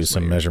actually I don't going to do trust my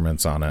some ears.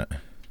 measurements on it.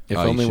 If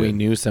Oh, you only we should.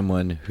 knew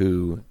someone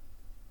who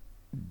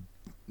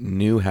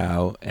knew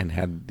how and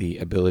had the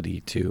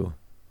ability to You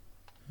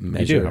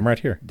measure do. I'm right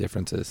here.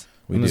 differences.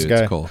 we And do. this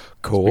It's guy- cool.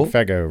 Cole? Big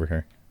fat guy over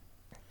here.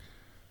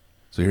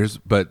 So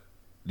but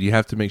you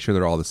have to make sure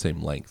they're all the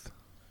same length.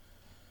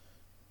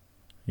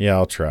 Yeah,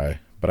 I'll try.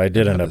 But I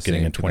did Have end up the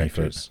getting same a 20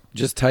 foot. connectors.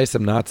 Just tie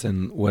some knots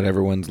in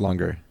whatever one's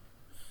longer.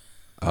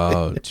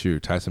 Oh, true.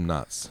 Tie some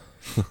knots.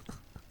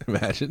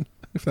 Imagine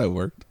if that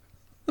worked.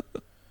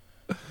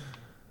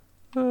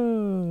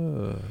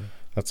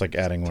 That's like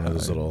adding one of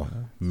those little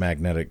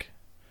magnetic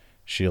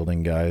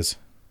shielding guys.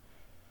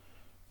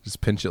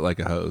 Just pinch it like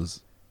a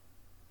hose,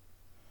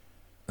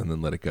 and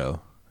then let it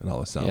go, and all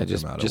the sound Yeah, will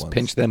come out at just once.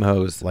 pinch them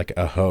hose. Like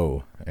a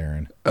hoe,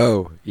 Aaron.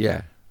 Oh,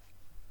 yeah.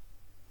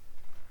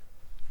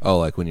 Oh,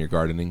 like when you're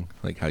gardening,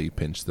 like how you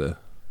pinch the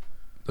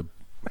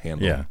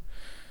handle. Yeah.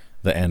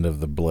 The end of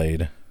the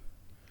blade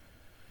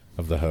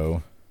of the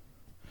hoe.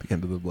 The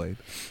end of the blade.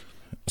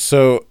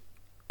 So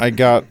I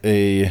got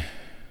a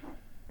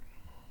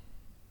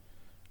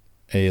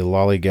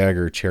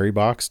lollygagger cherry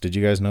box. Did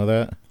you guys know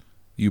that?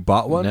 You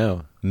bought one?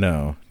 No.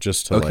 No,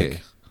 just to Okay.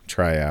 like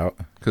try out.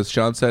 Because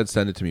Sean said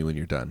send it to me when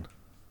you're done.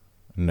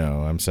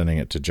 No, I'm sending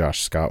it to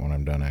Josh Scott when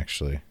I'm done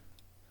actually.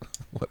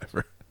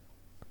 Whatever.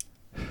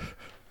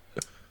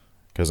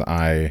 Because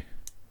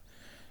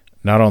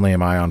not only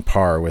am I on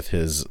par with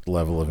his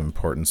level of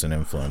importance and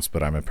influence,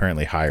 but I'm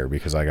apparently higher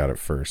because I got it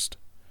first.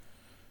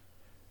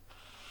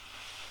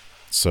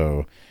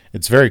 So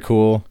it's very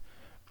cool.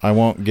 I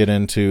won't get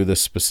into the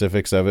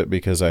specifics of it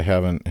because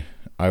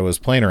I was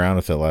playing around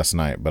with it last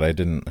night, but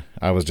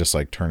I was just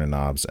like turning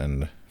knobs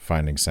and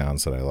finding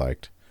sounds that I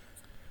liked.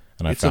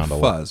 And It's I found a a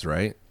lot. fuzz,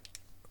 right?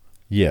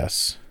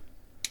 Yes.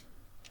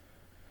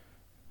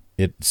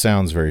 It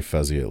sounds very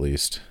fuzzy at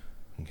least.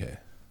 Okay.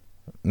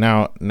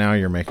 Now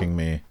you're making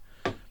me.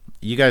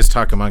 You guys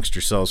talk amongst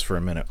yourselves for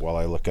a minute while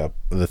I look up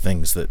the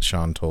things that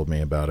Sean told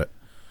me about it.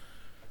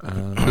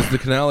 Because the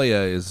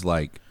Canalia is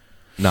like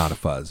not a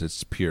fuzz.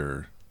 It's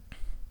pure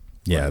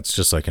Yeah, it's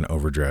just like an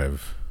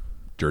overdrive.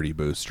 dirty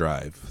boost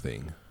drive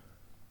thing.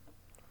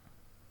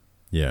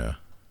 Yeah.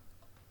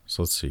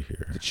 So let's see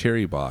here. The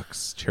cherry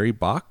box. Cherry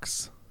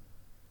box?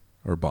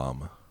 Or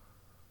bomb?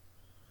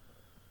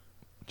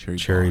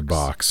 Cherry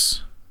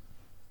box.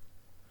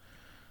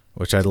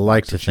 Which I'd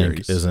like to of think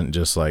cherries. isn't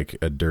just like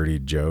a dirty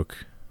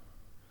joke.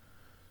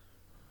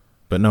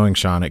 But knowing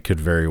Sean, it could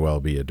very well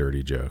be a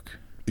dirty joke.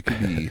 It could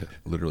be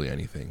literally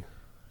anything.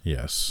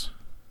 Yes.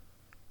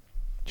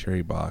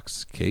 Cherry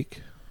box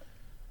cake?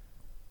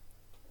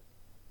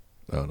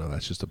 Oh, no,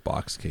 that's just a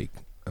box cake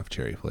of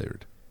cherry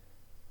flavored.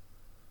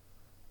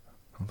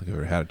 think I've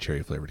ever had a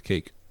cherry flavored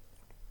cake.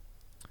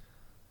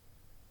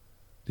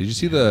 Did you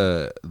see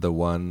the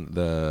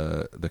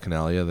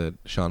Canalia that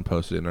Sean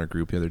posted in our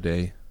group the other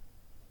day?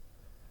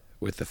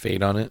 With the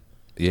fade on it?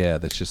 Yeah,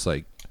 that's just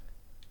like,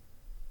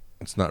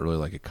 it's not really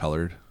like a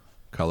color.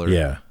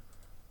 Yeah.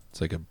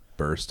 It's like a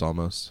burst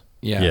almost.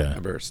 Yeah.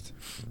 A burst.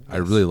 I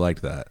really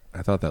liked that.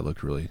 I thought that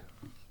looked really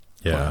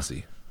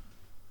classy.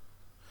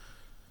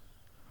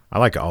 I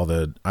like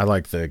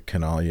the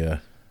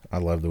Canalia. I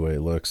love the way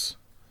it looks.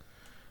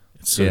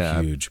 It's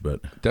so huge,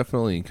 but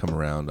definitely come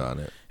around on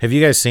it. Have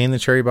you guys seen the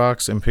cherry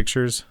box in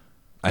pictures?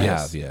 I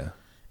have, yeah.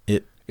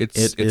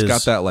 It's is,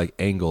 got that like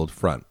angled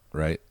front,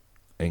 right?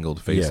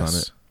 Angled face on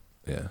it.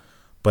 Yeah.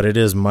 But it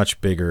is much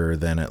bigger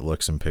than it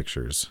looks in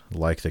pictures,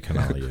 like the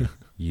Canalia.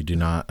 You do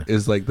not.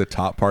 Is like the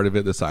top part of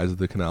it the size of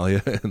the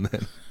Canalia, and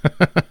then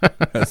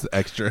has the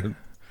extra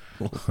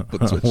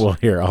foot switch. Well,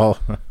 here I'll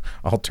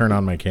turn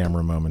on my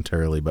camera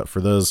momentarily, but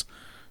for those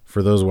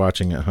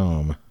watching at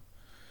home,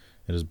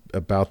 it is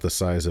about the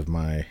size of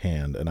my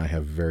hand, and I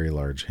have very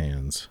large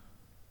hands.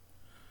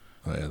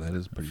 Oh yeah, that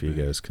is pretty If you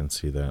big. guys can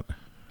see that.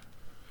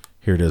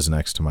 Here it is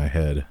next to my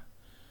head.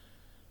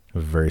 A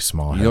very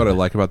small head. You know what I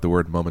like about the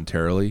word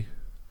momentarily?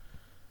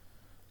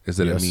 Is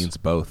that Yes. it means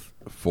both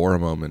for a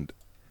moment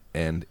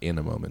and in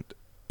a moment.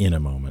 In a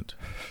moment.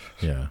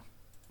 Yeah.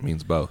 It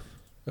means both.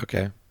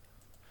 Okay.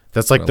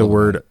 That's like I the love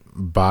word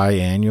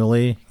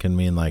biannually can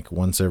mean like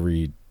once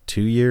every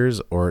 2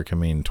 years, or it can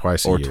mean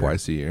twice a year. Or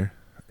twice a year.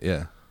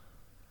 Yeah.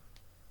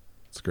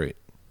 It's great.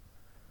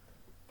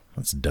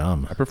 That's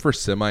dumb. I prefer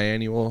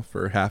semi-annual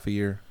for half a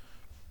year.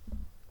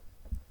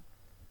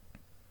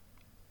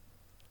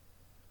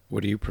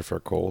 What do you prefer,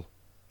 Cole?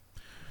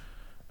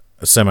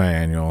 A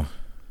semi-annual.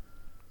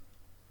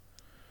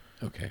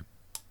 Okay.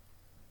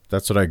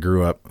 That's what I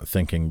grew up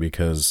thinking,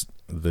 because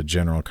the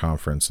general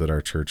conference that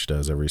our church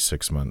does every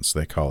 6 months,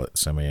 they call it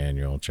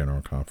semi-annual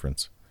general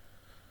conference.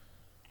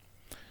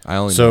 I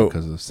only know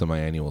because of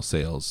semi-annual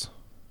sales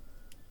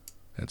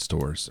at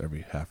stores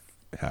every half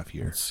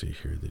year. Let's see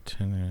here.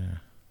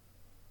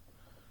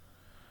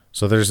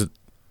 So there's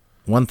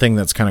one thing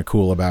that's kind of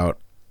cool about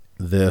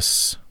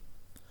this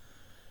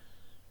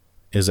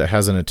is it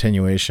has an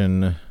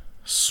attenuation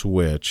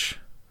switch,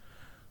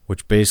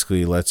 which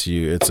basically lets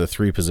you, it's a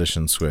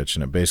 3-position switch,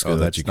 and it basically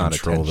lets you not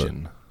control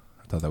attention.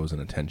 I thought that was an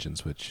attention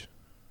switch.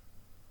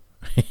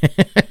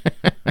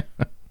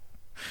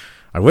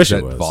 I wish Is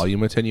it that was.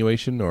 volume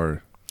attenuation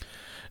or?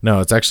 No,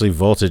 it's actually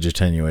voltage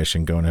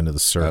attenuation going into the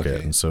circuit,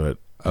 Okay. and so it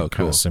Oh, kind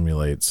cool. of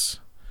simulates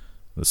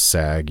the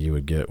sag you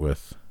would get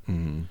with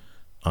Mm-hmm.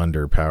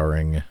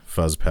 underpowering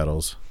fuzz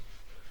pedals,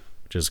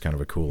 which is kind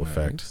of a cool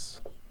effect.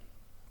 Nice.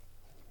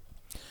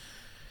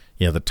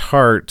 Yeah, the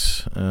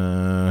tart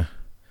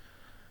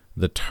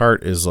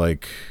is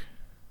like,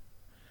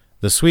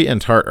 the sweet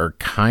and tart are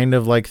kind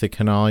of like the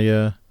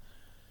Canalia,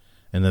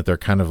 in that they're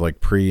kind of like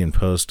pre and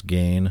post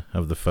gain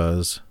of the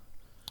fuzz.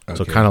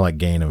 So Okay. kind of like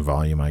gain and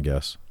volume, I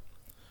guess.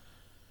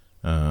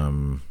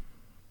 And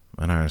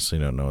I honestly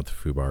don't know what the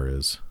foobar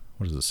is.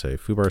 What does it say?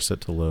 Foobar set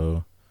to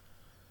low.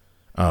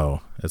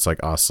 Oh, it's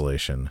like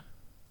oscillation.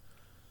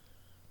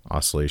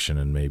 Oscillation,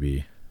 and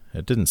maybe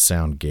it didn't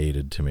sound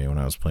gated to me when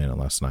I was playing it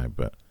last night,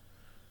 but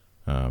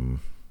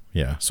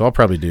yeah. So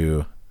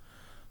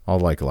I'll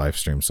like live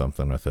stream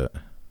something with it.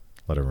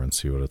 Let everyone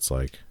see what it's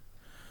like.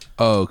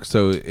 Oh,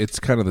 so it's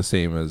kind of the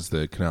same as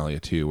the Canalia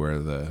 2, where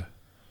it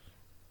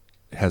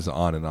has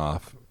on and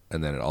off,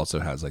 and then it also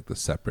has like the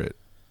separate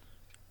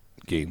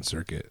gain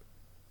circuit.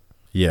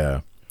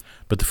 Yeah.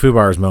 But the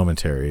foobar is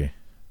momentary.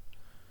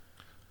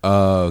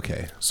 Oh,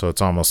 okay. So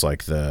it's almost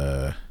like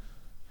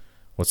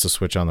what's the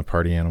switch on the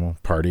party animal?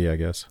 Party, I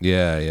guess.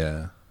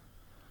 Yeah.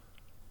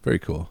 Very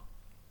cool.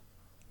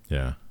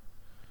 Yeah.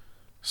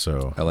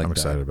 So I like I'm that.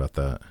 excited about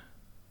that.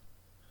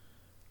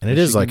 And it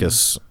is like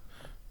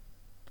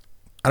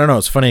I don't know,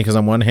 it's funny because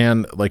on one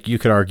hand, like you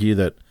could argue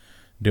that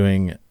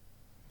doing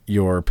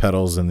your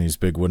pedals in these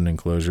big wooden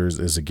enclosures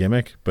is a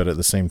gimmick, but at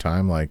the same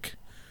time, like,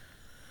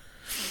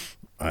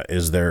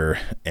 is there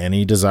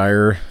any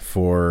desire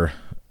for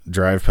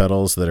drive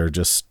pedals that are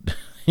just,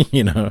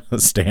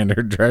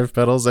 standard drive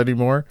pedals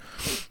anymore?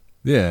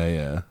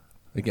 Yeah.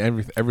 Like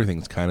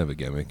everything's kind of a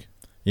gimmick.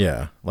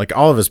 Yeah. Like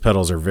all of his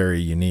pedals are very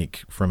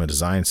unique from a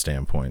design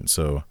standpoint.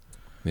 So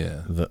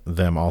Yeah.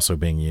 them also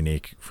being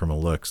unique from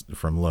looks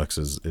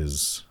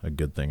is a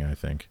good thing, I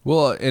think.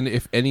 Well, and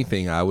if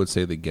anything, I would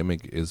say the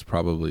gimmick is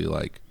probably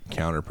like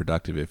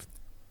counterproductive, if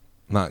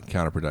not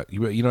counterproductive.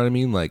 You know what I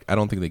mean? Like, I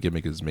don't think the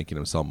gimmick is making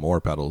him sell more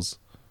pedals.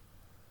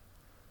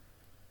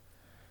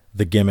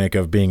 The gimmick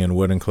of being in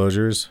wood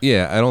enclosures.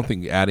 Yeah, I don't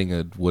think adding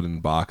a wooden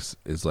box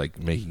is like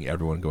making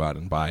everyone go out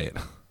and buy it.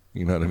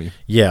 You know what I mean?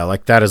 Yeah,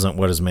 like that isn't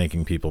what is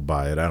making people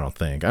buy it, I don't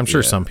think. I'm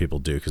sure Yeah. some people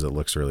do because it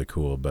looks really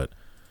cool, but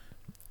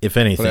if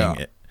anything,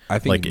 But I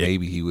think like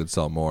maybe he would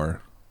sell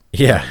more.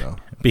 yeah, I don't know.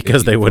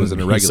 because If they it was wouldn't in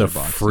a be so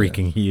regular box, yeah.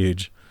 freaking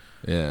huge.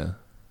 Yeah.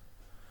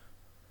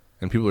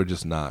 And people are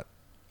just not,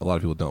 a lot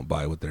of people don't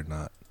buy what they're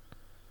not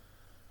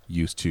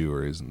used to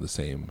or isn't the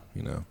same,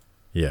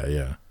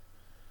 Yeah.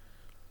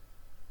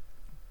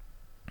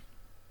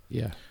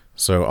 Yeah.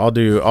 So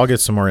I'll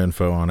get some more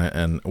info on it,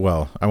 and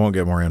well, I won't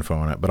get more info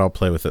on it, but I'll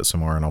play with it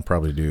some more, and I'll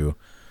probably do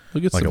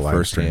We'll get like some a live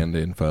first-hand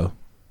info.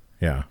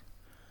 Yeah.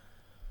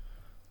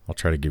 I'll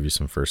try to give you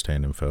some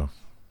first-hand info.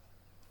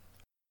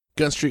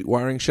 Gun Street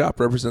Wiring Shop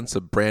represents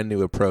a brand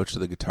new approach to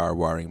the guitar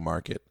wiring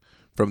market.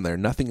 From their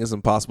nothing is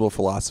impossible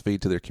philosophy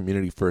to their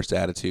community-first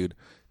attitude,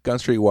 Gun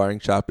Street Wiring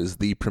Shop is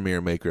the premier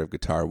maker of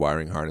guitar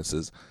wiring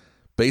harnesses.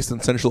 Based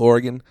in Central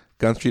Oregon,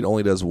 Gun Street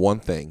only does one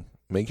thing: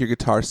 make your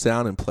guitar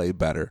sound and play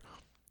better.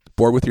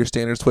 Bored with your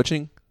standard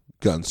switching?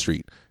 Gun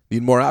Street.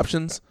 Need more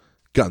options?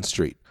 Gun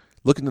Street.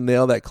 Looking to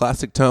nail that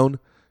classic tone?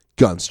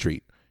 Gun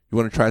Street. You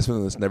want to try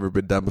something that's never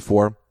been done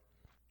before?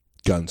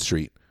 Gun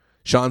Street.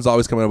 Sean's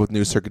always coming up with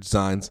new circuit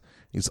designs.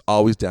 He's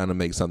always down to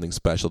make something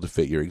special to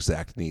fit your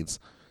exact needs.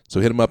 So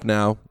hit him up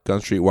now,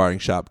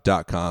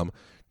 gunstreetwiringshop.com.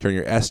 Turn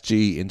your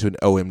SG into an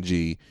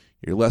OMG,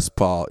 your Les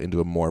Paul into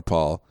a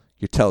Morpaul,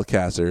 your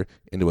Telecaster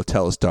into a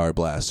Telestar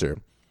Blaster.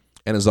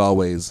 And as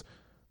always,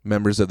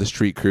 members of the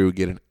street crew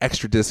get an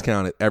extra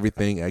discount at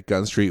everything at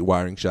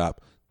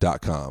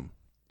gunstreetwiringshop.com.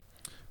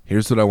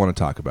 Here's what I want to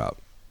talk about.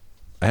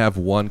 I have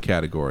one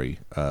category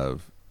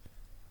of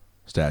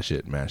stash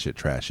it, mash it,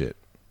 trash it.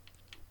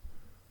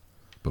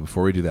 But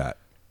before we do that,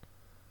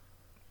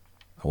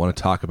 I want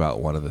to talk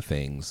about one of the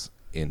things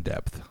in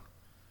depth.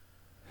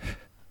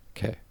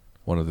 Okay.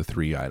 One of the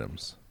 3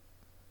 items.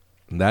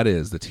 And that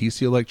is the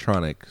TC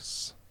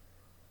Electronics.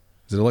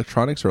 Is it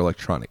electronics or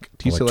electronic?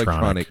 TC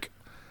Electronic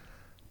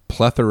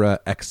Plethora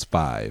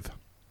X5.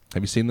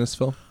 Have you seen this,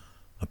 Phil?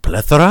 A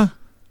plethora?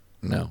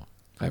 No,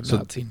 I have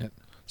not seen it.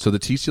 So the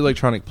TC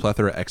Electronic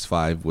Plethora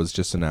X5 was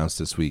just announced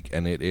this week,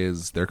 and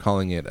they're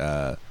calling it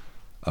a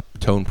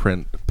tone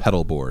print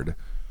pedal board.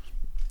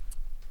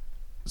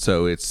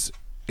 So it's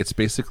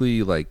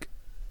basically like,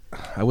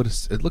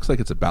 it looks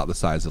like it's about the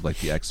size of like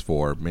the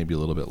X4, maybe a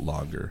little bit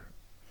longer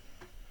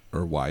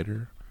or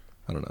wider.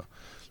 I don't know.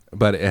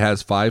 But it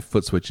has 5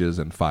 foot switches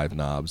and 5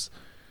 knobs,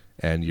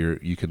 and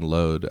you can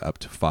load up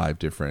to 5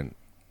 different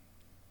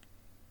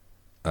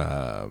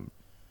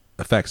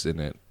effects in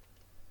it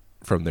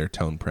from their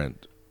tone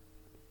print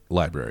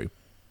library.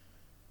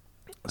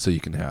 So you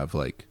can have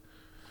like,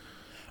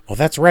 Oh,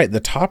 that's right. The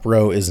top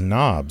row is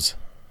knobs.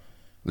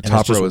 the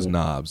top row is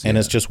knobs, And yeah.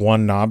 it's just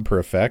one knob per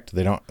effect.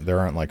 There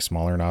aren't like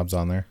smaller knobs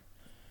on there.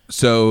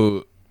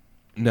 So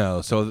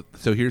no, so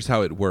here's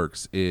how it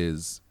works: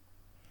 is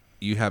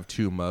you have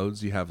 2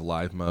 modes. You have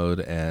live mode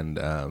and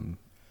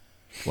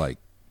like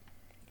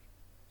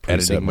Preset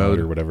editing mode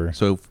or whatever.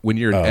 So when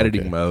you're in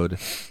editing okay. mode,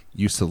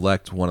 you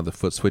select one of the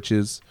foot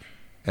switches,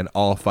 and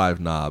all 5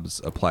 knobs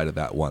apply to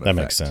that one. That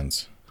effect. makes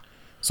sense.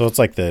 So it's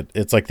like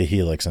the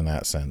Helix in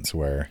that sense,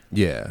 where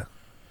Yeah.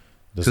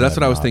 doesn't So that's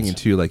have what I was knobs. thinking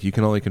too. Like you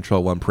can only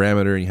control one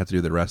parameter, and you have to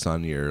do the rest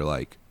on your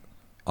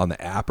on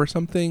the app or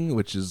something,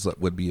 which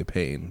would be a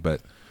pain.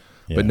 But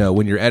no,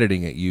 when you're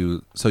editing it,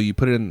 you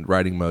put it in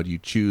writing mode. You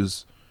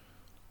choose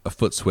a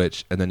foot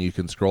switch, and then you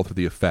can scroll through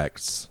the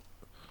effects.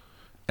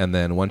 And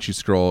then once you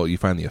scroll, you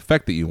find the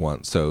effect that you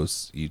want. So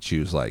you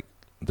choose like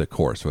the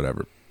chorus,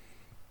 whatever.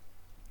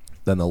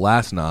 Then the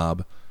last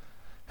knob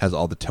has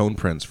all the tone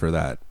prints for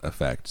that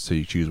effect. So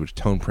you choose which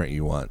tone print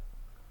you want.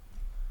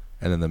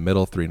 And then the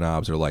middle 3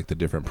 knobs are like the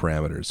different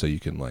parameters, so you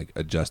can like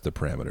adjust the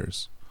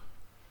parameters.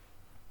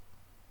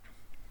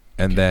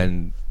 And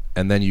then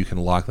you can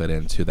lock that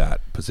into that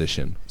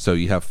position. So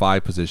you have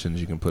 5 positions.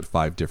 You can put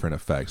 5 different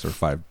effects, or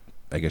 5.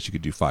 I guess you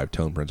could do 5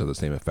 tone prints of the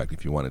same effect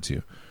if you wanted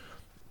to.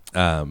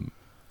 And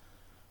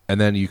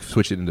then you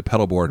switch it into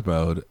pedal board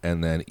mode,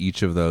 and then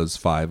each of those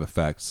 5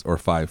 effects or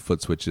 5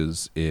 foot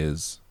switches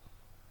is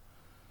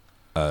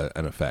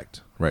an effect,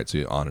 right? So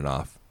you're on and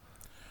off.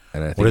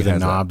 And I think What do the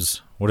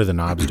knobs? What do the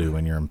knobs do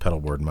when you're in pedal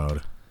board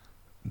mode?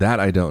 That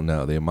I don't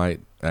know. They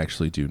might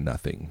actually do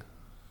nothing.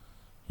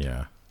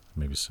 Yeah,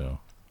 maybe so.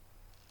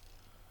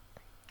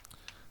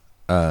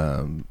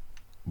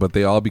 But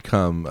they all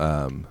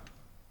become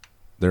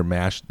they're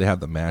mash. They have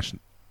the mash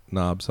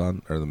knobs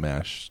on, or the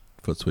mash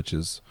foot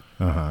switches.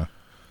 Uh-huh.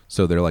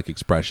 So they're like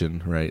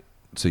expression, right?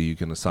 So you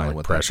can assign Like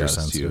what pressure that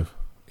does sensitive.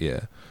 to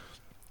you.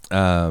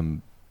 Yeah.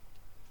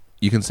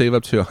 You can save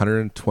up to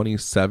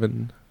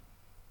 127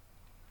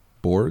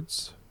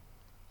 boards.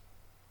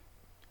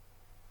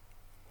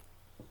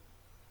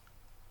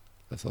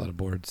 That's a lot of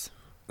boards.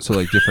 So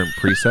like different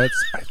presets.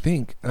 I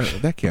think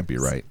that can't be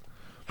right.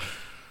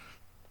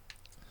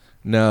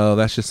 No,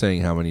 that's just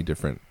saying how many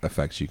different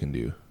effects you can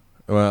do.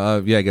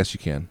 Well, yeah, I guess you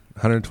can.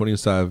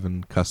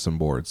 127 custom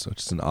boards, which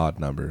is an odd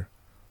number.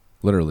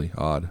 Literally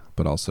odd,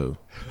 but also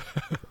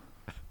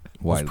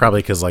wide. It's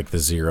probably because like the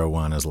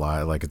 0-1 is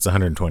live, like it's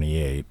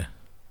 128.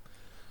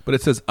 But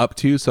it says up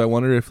to, so I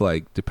wonder if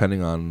like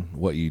depending on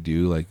what you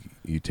do, like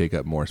you take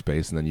up more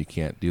space and then you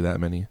can't do that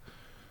many.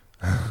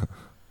 Well,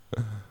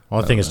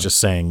 I think it's just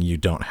saying you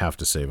don't have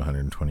to save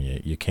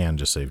 128. You can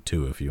just save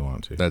 2 if you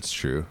want to. That's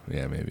true.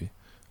 Yeah, maybe.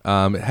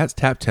 It has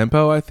tap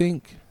tempo, I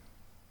think.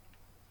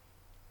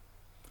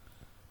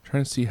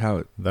 Trying to see how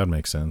it. That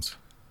makes sense.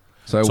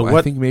 So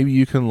I think maybe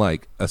you can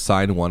like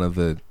assign one of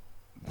the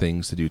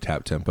things to do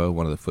tap tempo,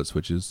 one of the foot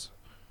switches.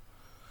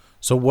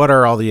 So what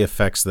are all the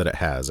effects that it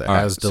has? It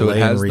has delay so it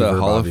has and reverb, the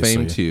Hall obviously.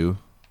 of Fame 2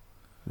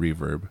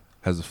 reverb,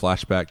 has the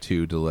Flashback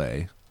 2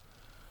 delay,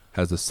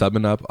 has the Sub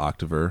and Up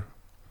Octaver,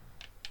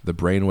 the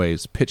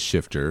Brainwaves pitch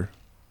shifter,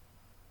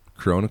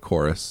 Corona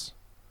chorus,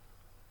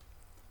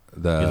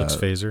 the Helix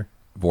phaser.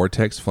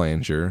 Vortex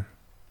flanger,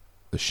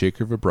 the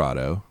shaker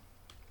vibrato,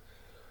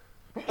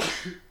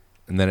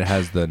 and then it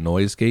has the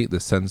noise gate, the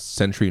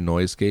Sentry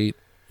noise gate,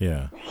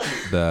 Yeah.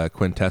 the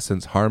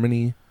Quintessence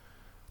harmony,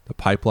 the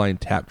Pipeline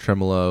tap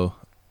tremolo,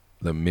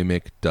 the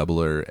Mimic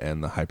doubler,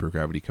 and the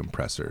hypergravity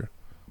compressor.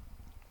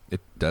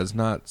 It does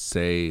not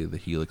say the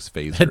Helix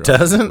phaser. It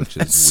doesn't? Which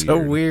is It's so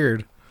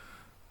weird.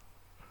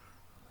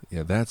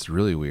 Yeah, that's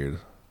really weird.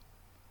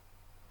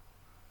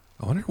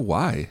 I wonder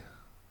why.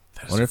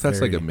 That I is wonder if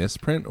that's like a very-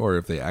 misprint or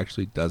if they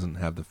actually doesn't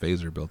have the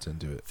phaser built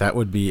into it. That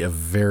would be a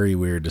very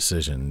weird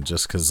decision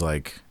just because,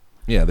 like,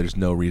 Yeah, there's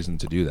no reason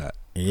to do that.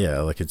 yeah,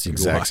 like it's the Like,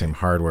 exact why? same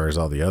hardware as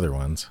all the other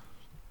ones.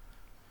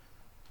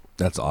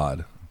 That's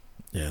odd.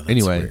 Yeah, that's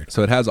Anyway, weird.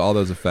 so it has all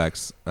those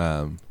effects,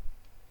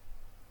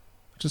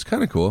 which is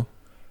kind of cool.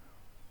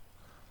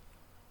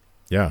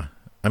 Yeah.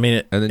 I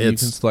mean, And then you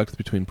it's can select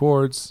between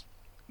boards.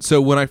 So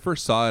when I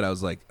first saw it, I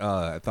was like,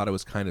 I thought it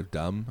was kind of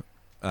dumb,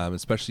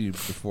 especially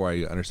before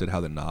I understood how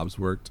the knobs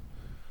worked.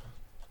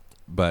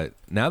 But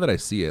now that I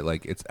see it,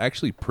 like it's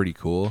actually pretty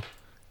cool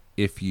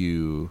if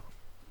you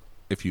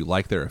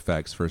like their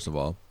effects, first of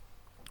all,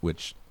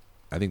 which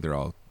I think they're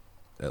all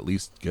at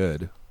least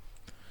good.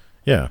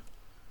 yeah.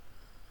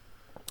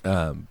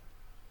 And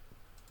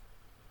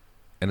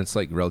it's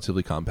like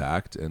relatively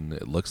compact and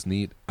it looks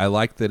neat. I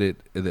like that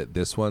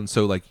this one.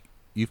 So like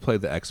you've played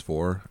the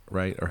X4,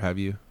 right? Or have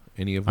you?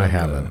 Any of them? I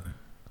haven't.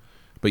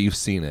 But you've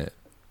seen it.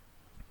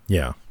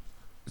 Yeah.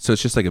 So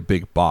it's just like a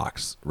big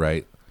box,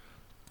 right?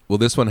 Well,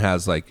 this one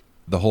has like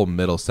the whole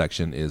middle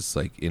section is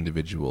like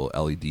individual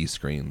LED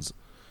screens.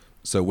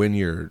 So when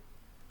you're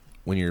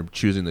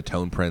choosing the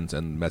tone prints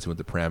and messing with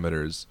the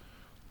parameters,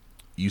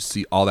 you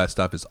see all that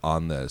stuff is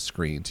on the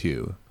screen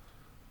too.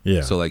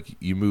 Yeah. So like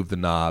you move the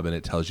knob and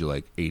it tells you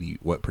like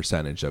what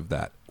percentage of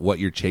that, what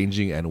you're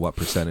changing and what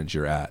percentage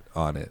you're at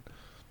on it,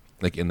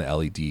 like in the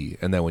LED.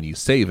 And then when you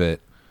save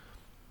it,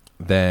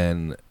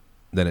 then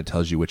it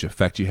tells you which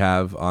effect you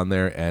have on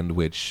there and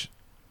which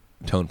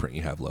tone print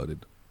you have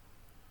loaded.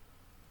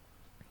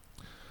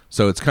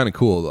 So it's kind of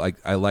cool. Like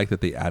I like that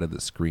they added the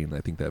screen.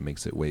 I think that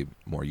makes it way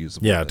more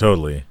usable. yeah, than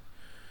totally.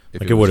 if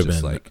Like it would have was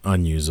just, been like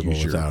unusable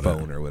use your without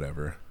phone it. or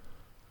whatever.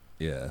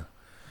 Yeah.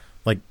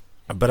 Like,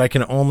 but I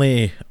don't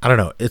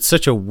know. It's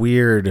such a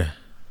weird.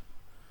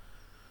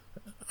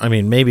 I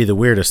mean, maybe the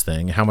weirdest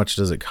thing. How much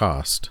does it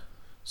cost?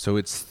 So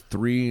it's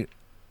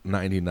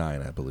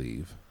 $3.99, I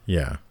believe.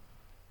 Yeah.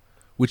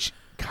 Which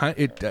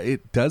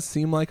it does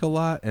seem like a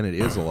lot, and it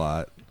is a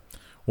lot.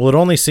 Well, it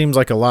only seems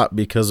like a lot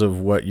because of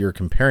what you're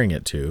comparing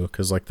it to.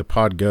 Because like the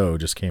Pod Go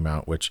just came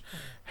out, which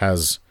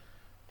has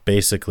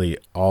basically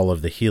all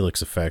of the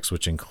Helix effects,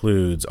 which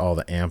includes all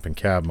the amp and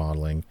cab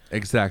modeling.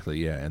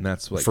 Exactly, yeah, and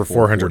that's like For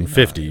 $449,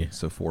 $450.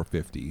 So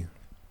 $450.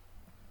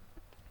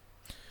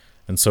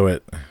 And so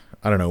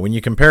I don't know, when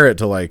you compare it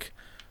to like,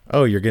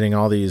 oh, you're getting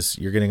all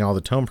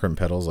the tone print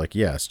pedals, like,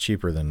 yeah, it's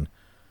cheaper than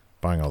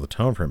buying all the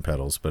tone print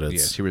pedals, but Yeah,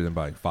 it's cheaper than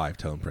buying 5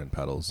 tone print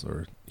pedals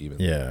or even.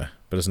 yeah,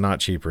 but it's not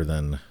cheaper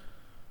than,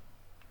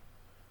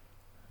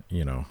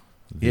 you know,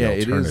 the Yeah,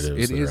 it alternatives is.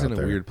 It that are is in out a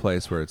there. weird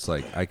place where it's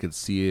like I could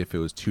see if it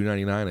was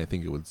 $2.99, I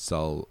think it would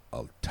sell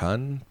a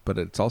ton, but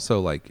it's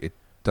also like it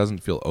doesn't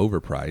feel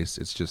overpriced.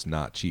 It's just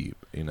not cheap,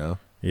 you know?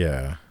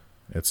 Yeah,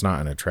 it's not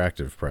an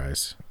attractive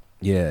price.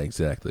 Yeah,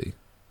 exactly.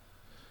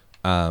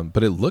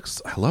 But it looks.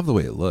 I love the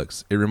way it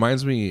looks. It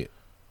reminds me.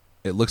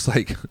 It looks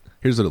like.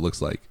 Here's what it looks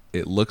like.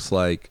 It looks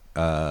like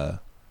their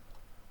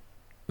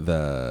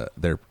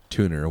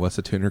tuner. What's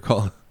the tuner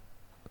called?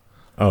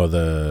 Oh,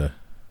 the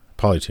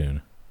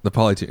Polytune. The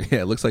Polytune.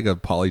 Yeah, it looks like a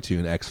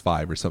Polytune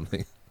X5 or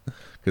something.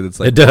 Because it's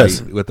like It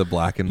does. white with the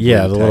black and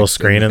Yeah, blue the little text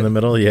screen in the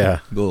middle. Yeah,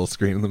 the little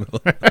screen in the middle.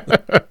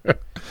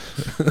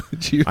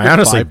 Did you I have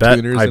honestly 5 bet.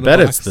 tuners I in a bet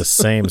it's box? the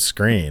same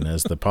screen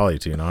as the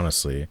Polytune.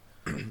 Honestly,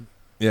 Yeah,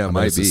 I it bet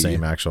might it's be the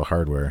same actual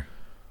hardware.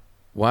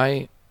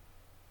 Why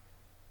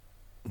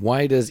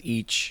does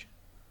each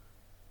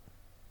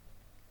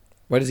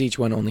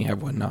one only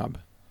have one knob?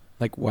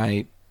 Like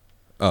why?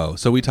 Oh,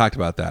 so we talked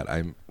about that.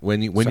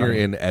 When you're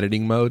Sorry. in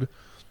editing mode,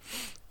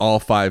 all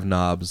 5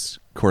 knobs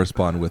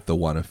correspond with the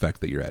one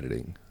effect that you're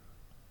editing.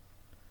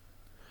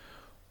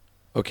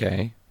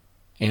 Okay,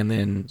 and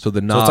then So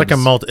the So knobs,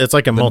 it's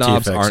like a the multi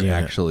knobs effects aren't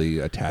unit. actually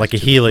attached. Like a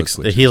to the Helix.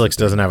 foot The switches Helix that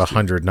they're doesn't have next to.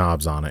 100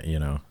 knobs on it. You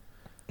know.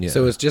 Yeah.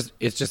 so it's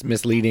just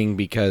misleading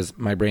because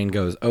my brain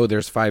goes, oh,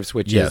 there's 5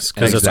 switches. Yes,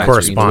 'cause and it's that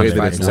corresponding, means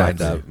The way there's that 5 it's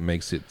exactly. lined up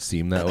makes it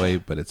seem that way,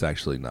 but it's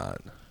actually not.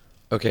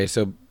 Okay,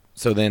 so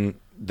then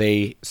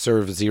they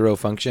serve 0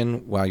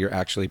 function while you're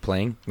actually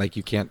playing. Like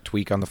you can't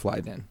tweak on the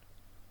fly then.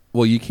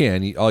 Well, you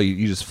can.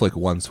 You just flick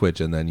one switch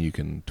and then you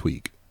can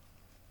tweak.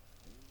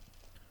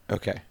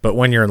 Okay, But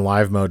when you're in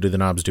live mode, do the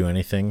knobs do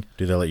anything?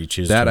 Do they let you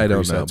choose That I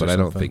between don't know, presets but or I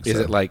don't something? think is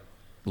so. it like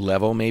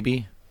level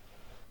maybe?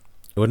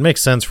 It would make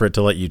sense for it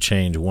to let you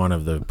change one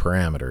of the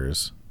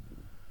parameters.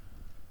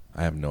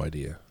 I have no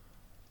idea.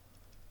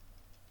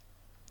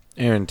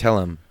 Aaron, tell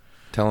him.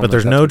 But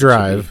there's no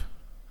drive.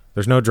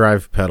 There's no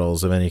drive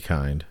pedals of any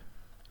kind.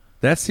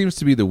 That seems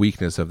to be the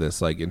weakness of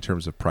this, like in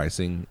terms of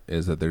pricing,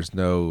 is that there's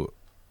no.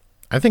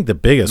 I think the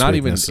biggest not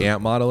weakness even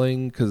amp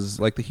modeling, because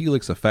like the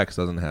Helix effects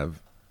doesn't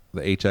have,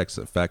 the HX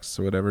effects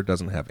or whatever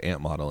doesn't have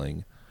amp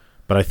modeling.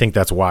 But I think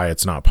that's why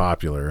it's not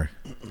popular.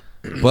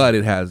 But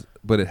it has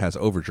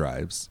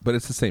overdrives. But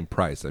it's the same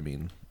price. I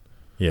mean.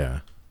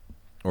 Yeah.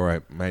 Or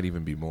it might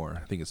even be more.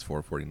 I think it's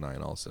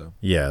 $449 also.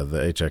 Yeah, the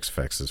HX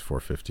effects is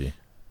 $450.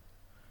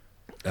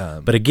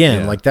 But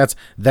again, like that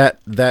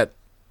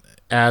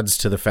adds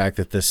to the fact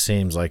that this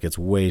seems like it's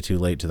way too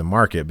late to the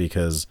market,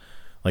 because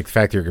like the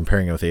fact that you're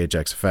comparing it with the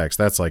HX effects,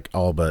 that's like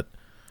all but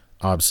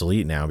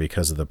obsolete now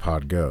because of the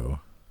Pod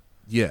Go.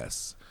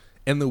 Yes.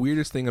 And the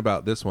weirdest thing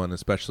about this one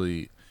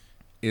especially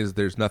is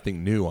there's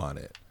nothing new on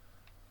it.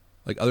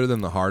 Like other than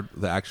the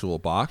actual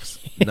box,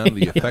 none of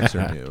the effects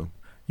are new.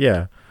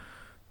 Yeah.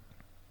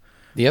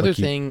 The other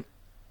thing,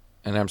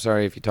 and I'm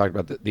sorry if you talked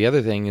about the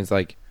other thing is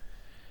like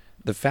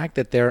the fact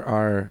that there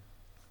are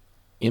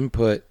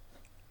input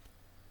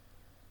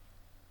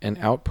and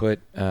output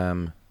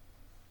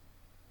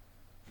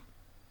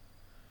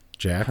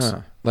jacks.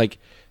 Like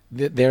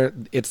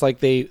it's like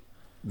they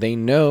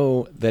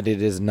know that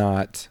it is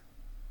not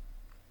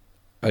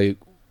a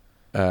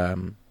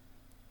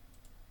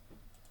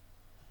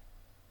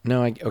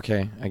no, I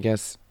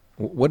guess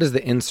what is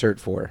the insert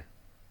for?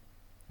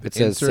 It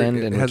says send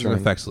and it has return.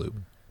 an effects loop.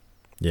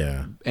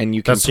 Yeah. And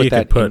you can That's put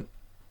that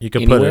you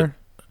could anywhere?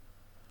 put it.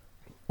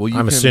 Well,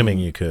 I'm assuming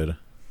you could.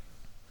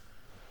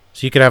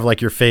 So you could have like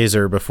your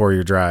phaser before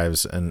your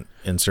drives and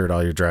insert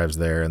all your drives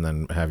there, and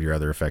then have your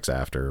other effects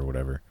after or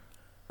whatever.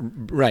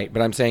 Right,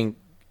 but I'm saying,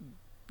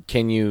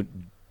 can you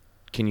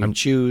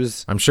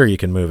choose? I'm sure you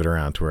can move it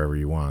around to wherever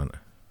you want.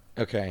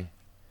 Okay.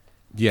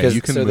 Yeah,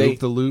 you can move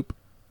the loop,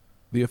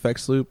 the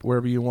effects loop,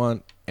 wherever you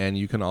want, and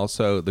you can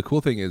also. The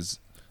cool thing is,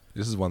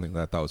 this is one thing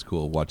that I thought was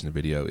cool watching the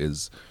video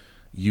is,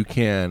 you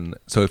can.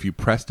 So if you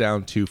press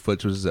down 2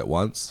 foot switches at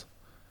once,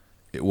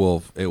 it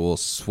will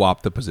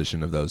swap the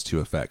position of those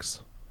 2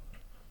 effects.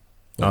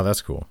 Oh,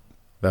 that's cool.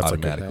 That's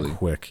automatically. Like a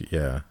quick,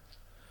 yeah.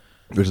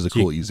 Which is a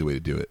cool, easy way to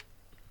do it.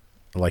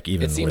 Like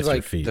even it seems with like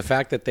your feet. The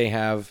fact that they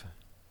have,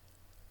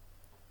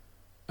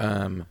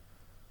 the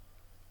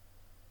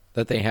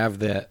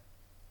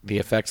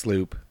effects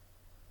loop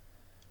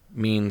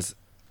means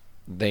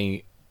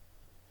they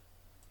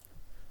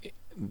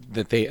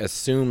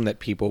assume that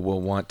people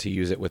will want to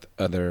use it with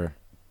other.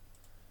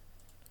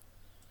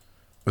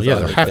 Yeah,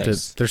 they'll have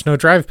to. There's no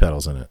drive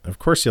pedals in it. Of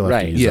course, you'll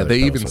have to use. Yeah, other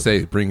they pedals even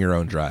say bring your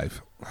own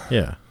drive.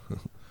 Yeah.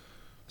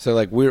 So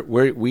like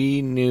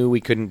we knew we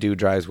couldn't do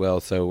drives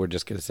well, so we're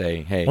just gonna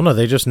say, hey. Well, no,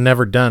 they've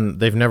never done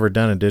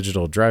a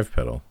digital drive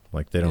pedal.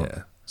 Like they don't.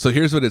 Yeah. So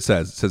here's what it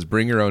says. It says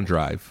bring your own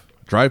drive.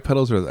 Drive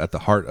pedals are at the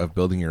heart of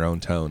building your own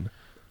tone.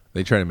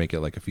 They try to make it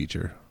like a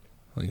feature.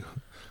 Like,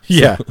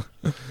 yeah.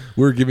 So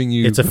we're giving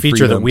you. It's a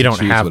feature that we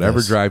don't have.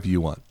 Whatever drive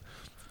you want.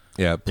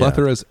 Yeah,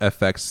 Plethора's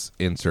FX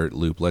insert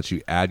loop lets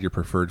you add your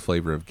preferred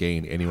flavor of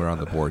gain anywhere on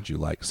the board you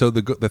like. So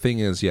the thing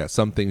is,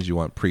 some things you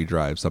want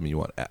pre-drive, some you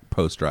want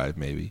post-drive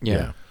maybe.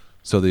 Yeah.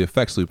 So the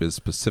effects loop is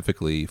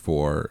specifically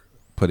for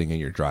putting in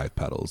your drive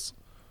pedals.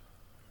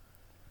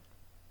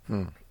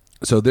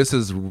 So this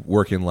is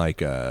working like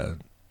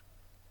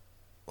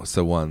what's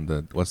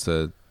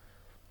the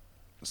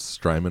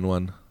Strymon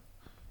one?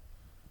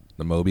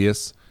 The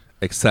Mobius,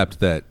 except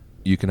that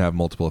you can have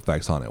multiple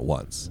effects on at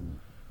once.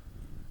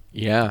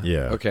 Yeah.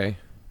 Okay.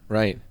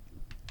 Right.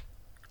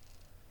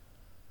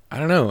 I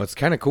don't know. It's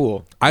kind of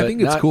cool. I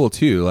think it's cool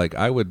too. Like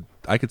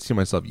I could see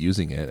myself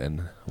using it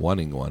and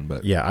wanting one,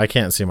 but yeah, I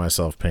can't see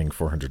myself paying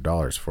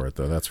 $400 for it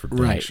though. That's for dang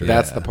right. sure.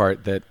 That's the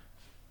part that.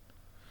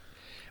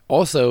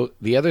 Also,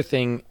 the other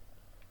thing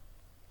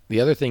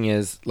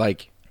is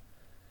like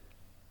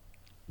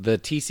the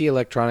TC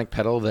electronic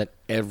pedal that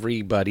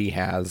everybody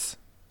has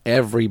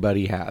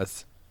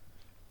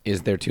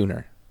is their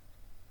tuner.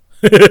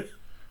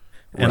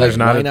 And there's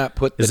not.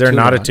 Is there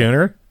not a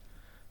tuner?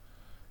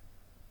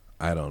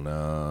 I don't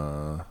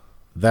know.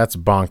 That's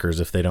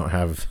bonkers if they don't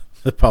have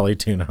the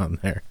Polytune on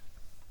there.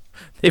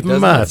 It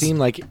Doesn't must seem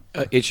like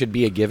it should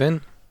be a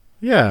given.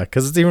 Yeah,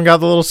 because it's even got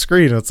the little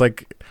screen. It's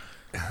like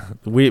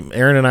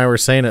Aaron and I were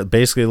saying it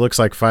basically looks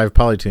like 5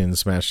 Polytunes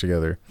smashed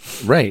together.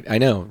 Right, I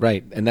know,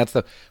 right, and that's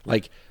the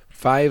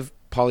 5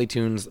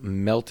 Polytunes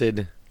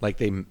melted, like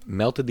they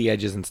melted the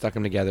edges and stuck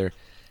them together,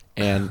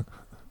 and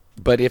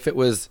but if it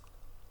was.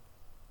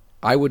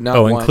 I would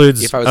not want...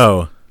 if I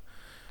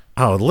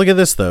was, look at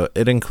this, though.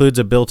 It includes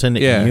a built-in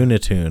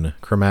Unitune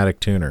chromatic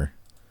tuner.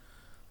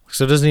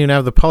 So it doesn't even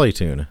have the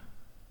Polytune.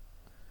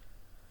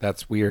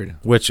 That's weird.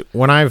 Which,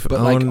 when I've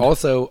owned... like,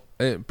 also...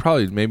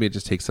 maybe it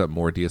just takes up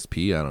more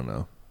DSP. I don't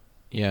know.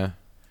 Yeah.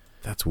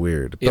 That's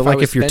weird. But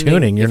like if you're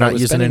tuning, you're not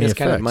using any this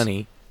effects. Kind of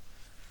money,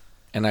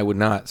 and I would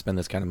not spend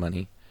this kind of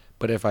money.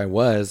 But if I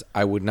was,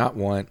 I would not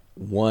want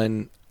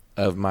one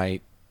of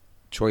my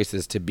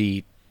choices to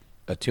be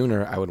a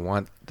tuner, I would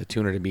want the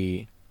tuner to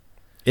be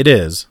It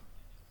is.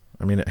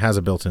 I mean, it has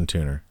a built-in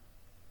tuner.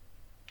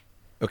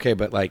 okay,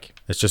 but like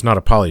It's just not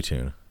a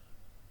polytune.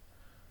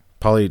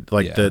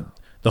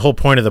 The whole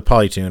point of the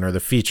polytune or the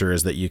feature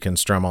is that you can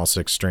strum all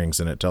 6 strings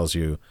and it tells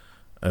you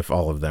if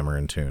all of them are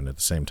in tune at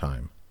the same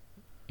time.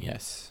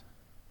 yes.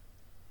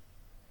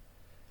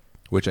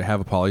 Which I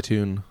have a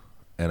polytune,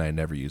 and I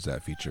never use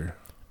that feature.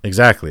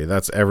 Exactly. I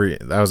was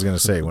going to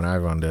say, when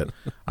I've owned it,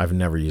 I've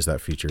never used that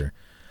feature.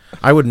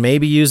 I would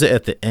maybe use it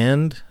at the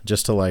end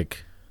just to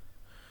like,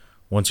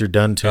 once you're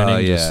done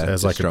tuning, just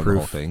as like a strum the proof.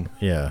 whole thing.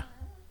 Yeah.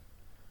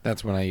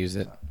 That's when I use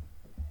it.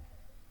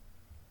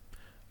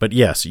 But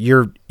yes,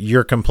 your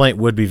complaint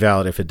would be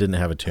valid if it didn't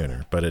have a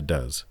tuner, but it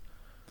does.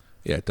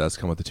 Yeah, it does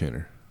come with a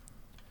tuner.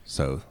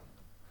 So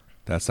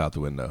that's out the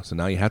window. So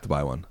now you have to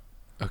buy one.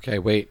 Okay,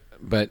 wait,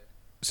 but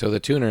so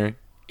the tuner,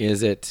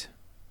 is it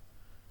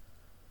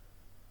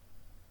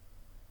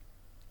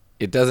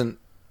doesn't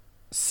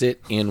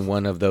sit in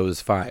one of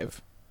those 5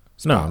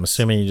 spots. No, I'm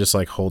assuming you just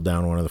like hold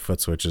down one of the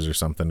foot switches or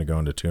something to go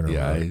into tuner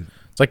Yeah, mode.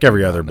 It's like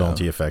every other know.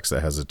 multi-effects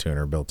that has a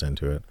tuner built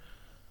into it.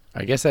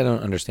 I guess I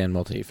don't understand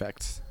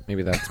multi-effects.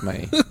 Maybe that's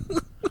my...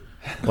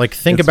 Like,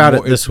 think It's about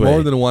more- it this it's way.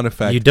 more than one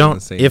effect You in don't.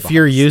 the same If box.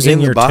 you're using In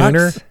the your box?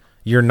 tuner,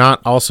 you're not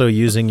also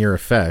using your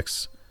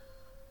effects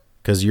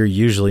because you're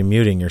usually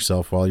muting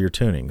yourself while you're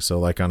tuning. So,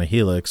 like on a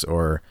Helix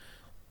or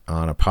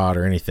on a Pod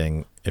or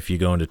anything, if you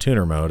go into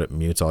tuner mode, it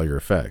mutes all your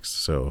effects.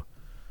 So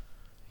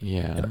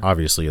Yeah. it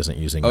obviously isn't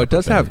using. Oh, your it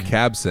does have effect.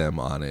 cab sim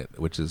on it,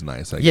 which is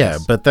nice. I Yeah,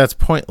 guess. but that's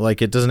point.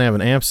 Like, it doesn't have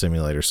an amp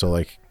simulator. So,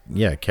 like,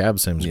 yeah, cab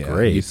sim's yeah,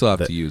 great. you still have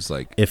that- to use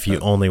like if you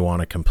only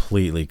want a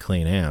completely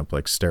clean amp,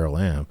 like sterile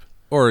amp.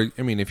 or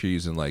I mean, if you're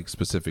using like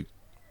specific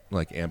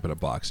like amp in a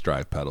box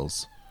drive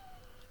pedals.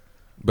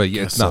 But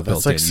yeah, it's So not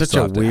that's built like in. You such still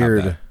a have to have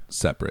weird- that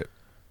separate.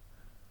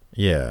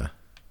 Yeah.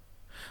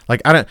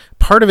 Like, I don't,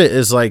 part of it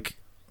is like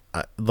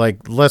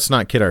let's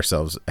not kid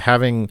ourselves.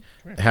 Having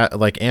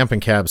like amp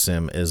and cab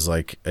sim is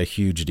like a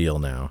huge deal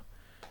now.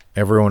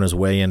 Everyone is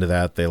way into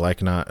that. They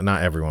like not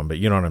everyone, but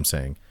you know what I'm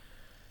saying.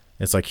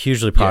 It's like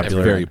hugely Yeah, it's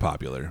popular. very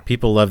popular.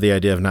 People love the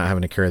idea of not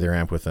having to carry their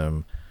amp with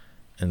them.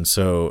 And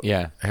so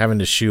Yeah. having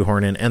to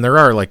shoehorn in, and there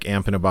are like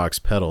amp in a box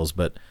pedals,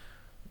 but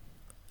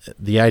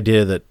the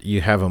idea that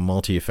you have a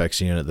multi-effects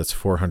unit that's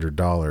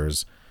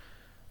 $400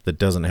 that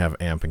doesn't have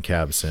amp and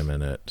cab sim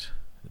in it,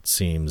 it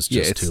seems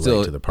just It's too still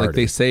late to the party. like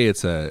they say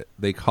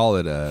they call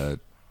it a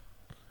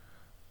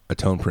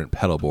tone print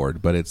pedal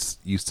board, but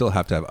you still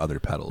have to have other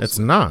pedals. It's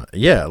not.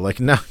 Yeah, like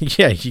no.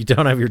 Yeah, you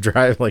don't have your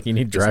drive. Like you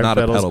need drive it's not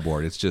pedals. a pedal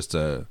board. It's just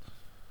a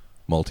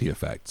multi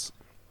effects.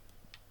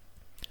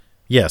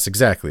 Yes,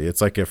 exactly. It's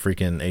like a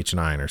freaking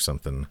H9 or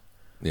something,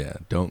 Yeah,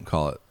 don't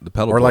call it the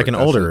pedal or board. like an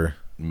That's older,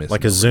 a misnomer.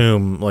 like a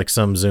Zoom, like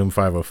some Zoom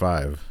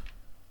 505.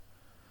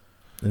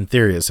 In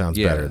theory, it sounds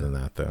Yeah. better than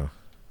that, though.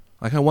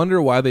 Like I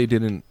wonder why they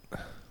didn't. I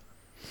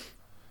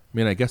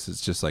mean, I guess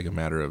it's just like a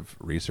matter of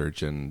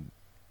research and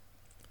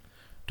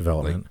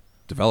Development.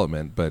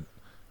 development, but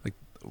like,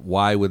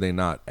 why would they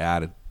not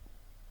add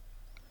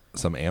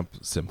some amp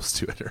symbols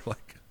to it, or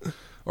like,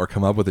 or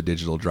come up with a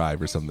digital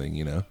drive or something?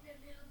 You know?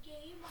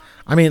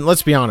 I mean,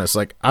 let's be honest.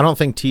 Like, I don't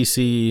think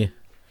TC,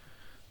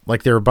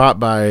 like, they were bought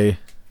by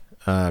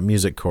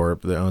Music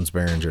Corp that owns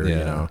Behringer. You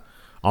Yeah. know,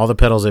 all the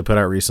pedals they put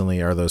out recently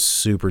are those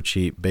super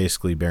cheap,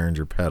 basically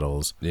Behringer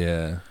pedals.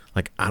 Yeah.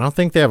 Like, I don't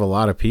think they have a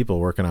lot of people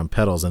working on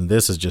pedals, and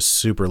this is just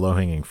super low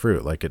hanging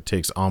fruit. Like, it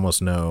takes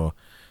no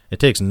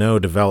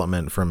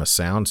development from a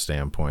sound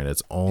standpoint.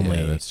 It's only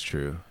Yeah, that's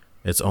true.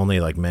 it's only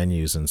like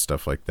menus and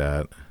stuff like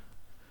that.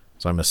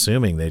 So I'm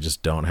assuming they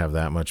just don't have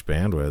that much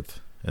bandwidth.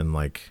 And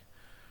like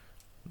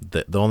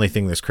the only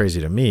thing that's crazy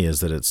to me is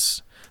that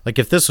it's like,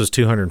 if this was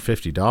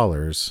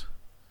 $250,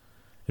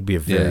 it'd be a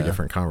very Yeah.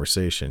 different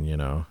conversation, you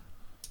know.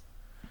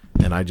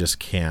 And I just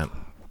can't.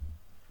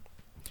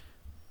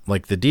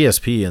 Like, the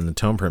DSP and the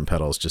tone print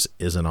pedals just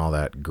isn't all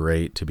that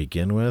great to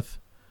begin with.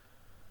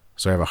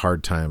 So I have a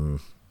hard time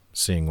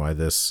seeing why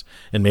this,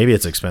 and maybe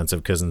it's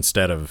expensive because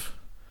instead of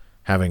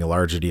having a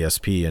larger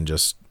DSP and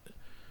just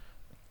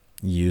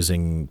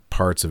using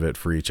parts of it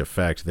for each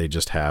effect, they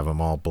just have them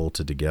all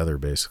bolted together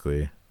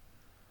basically,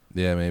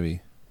 Yeah,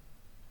 maybe.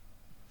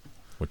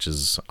 which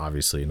is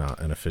obviously not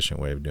an efficient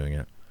way of doing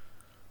it.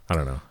 I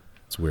don't know.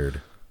 It's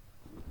weird.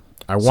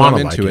 I So want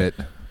I'm to like into it,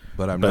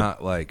 but I'm But-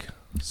 not like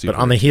super. but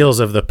on the into heels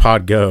of the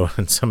Pod Go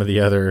and some of the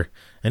other,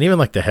 and even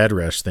like the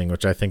headrush thing,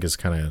 which I think is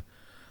kind of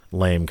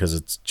lame because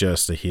it's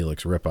just a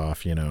Helix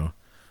ripoff, you know.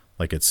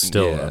 Like, it's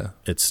still Yeah.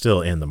 it's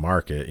still in the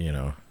market, you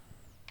know.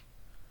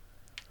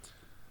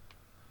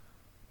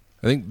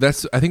 I think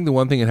the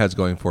one thing it has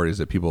going for it is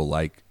that people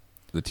like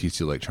the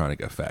TC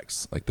electronic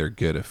effects. Like, they're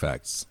good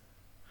effects.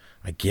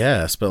 I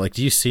guess, but like,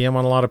 do you see them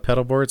on a lot of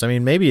pedal boards? I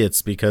mean, maybe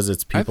it's because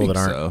it's I people think that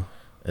aren't. so.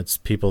 It's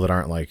people that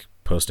aren't like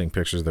posting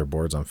pictures of their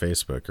boards on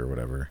Facebook or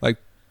whatever. Like,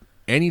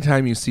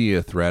 anytime you see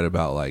a thread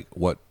about like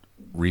what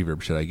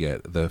reverb should I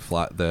get,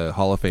 the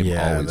Hall of Fame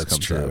Yeah, always that's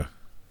comes true. up.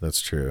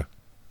 That's true.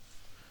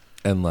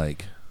 And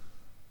like,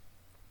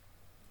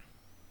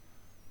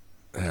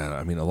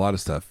 I mean, a lot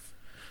of stuff.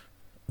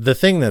 the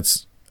thing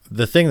that's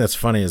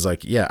funny is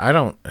like, yeah, I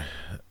don't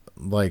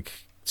like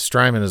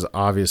Strymon is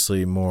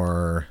obviously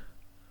more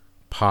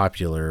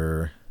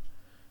popular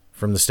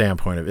from the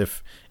standpoint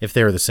of if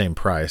they were the same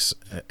price,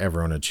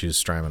 everyone would choose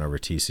Strymon over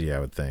TC, I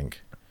would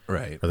think.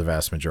 Right. For the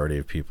vast majority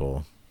of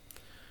people.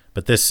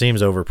 But this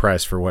seems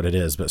overpriced for what it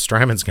is. But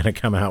Strymon's going to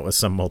come out with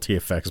some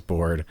multi-effects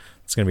board.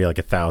 It's going to be like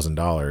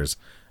 $1,000,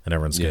 and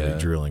everyone's going to be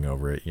drooling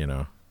over it, you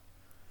know.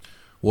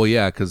 Well,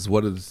 yeah, because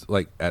what is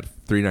like at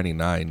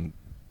 $399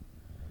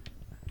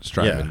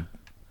 Strymon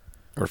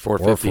or Or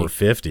 $450?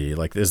 $450.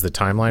 Like, is the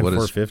timeline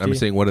 $450? I'm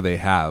saying, what do they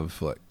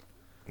have? Like,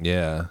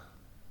 yeah,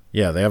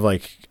 they have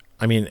like.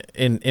 I mean,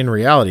 in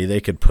reality,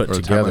 they could put or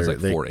the together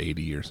timeline's like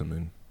 $480 or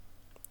something.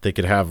 They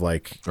could have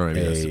like or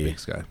maybe that's the Big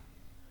Sky.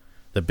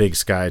 The Big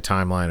Sky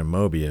timeline of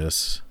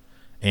Mobius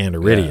and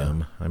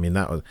Iridium. Yeah. I mean,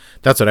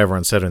 that's what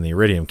everyone said when the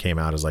Iridium came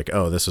out, is like,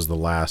 oh, this is the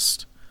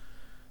last,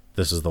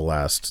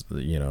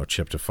 you know,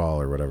 chip to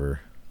fall or whatever.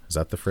 Is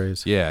that the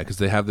phrase? Yeah, because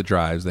they have the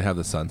drives, they have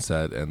the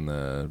Sunset and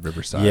the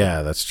Riverside.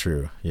 Yeah, that's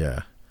true.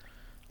 Yeah,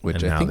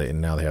 which and I think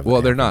now they have.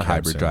 Well, they're not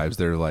hybrid drives.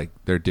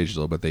 They're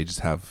digital, but they just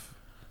have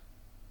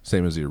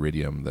same as the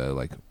Iridium, the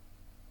like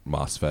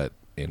MOSFET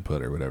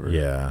input or whatever.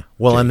 Yeah.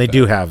 Well, and they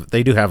do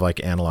have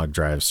like analog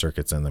drive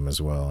circuits in them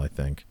as well, I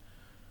think.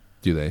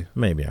 Do they?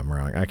 Maybe I'm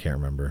wrong. I can't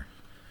remember.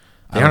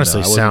 They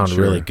honestly sound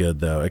really good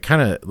though. It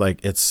kind of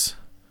like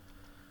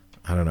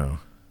I don't know.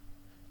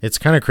 It's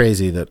kind of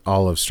crazy that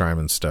all of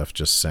Strymon's stuff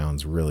just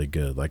sounds really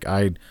good. Like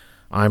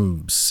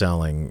I'm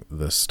selling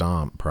the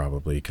Stomp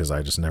probably because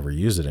I just never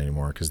use it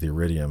anymore because the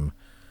Iridium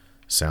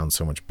sounds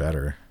so much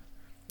better.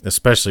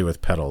 Especially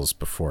with pedals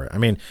before it. I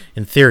mean,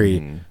 in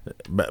theory,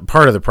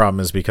 part of the problem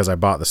is because I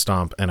bought the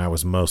Stomp and I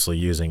was mostly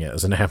using it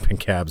as an amp and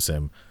cab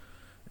sim,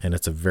 and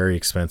it's a very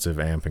expensive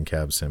amp and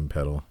cab sim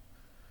pedal.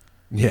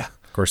 Yeah,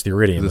 of course the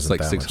Iridium is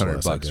like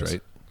 $600,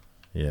 right?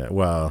 Yeah,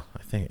 well,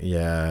 I think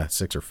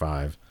 6 or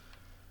 5.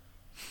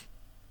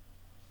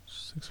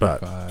 6 or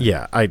 5.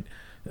 Yeah, I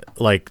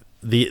like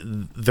the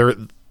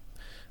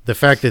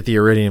fact that the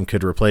Iridium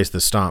could replace the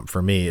Stomp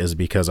for me is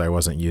because I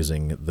wasn't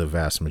using the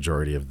vast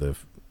majority of the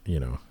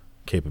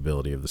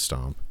capability of the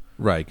Stomp.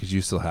 Right, because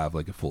you still have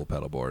like a full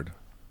pedal board.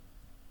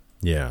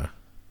 Yeah.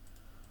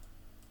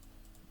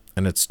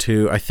 And it's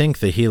I think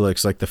the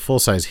Helix, like the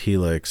full-size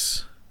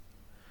Helix,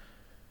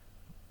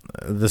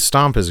 the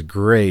Stomp is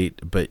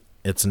great, but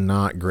it's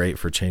not great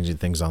for changing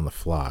things on the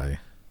fly.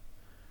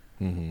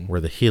 Mm-hmm.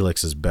 Where the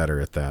Helix is better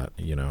at that,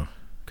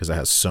 because it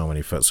has so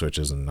many foot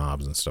switches and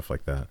knobs and stuff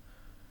like that.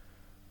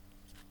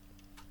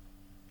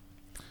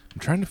 I'm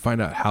trying to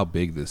find out how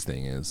big this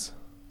thing is.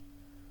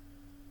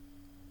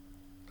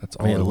 That's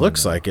all. I mean, it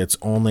looks like it's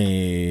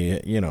only,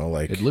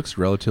 like it looks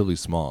relatively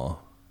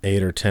small,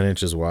 8 or 10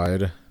 inches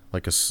wide,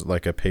 like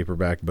a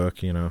paperback book,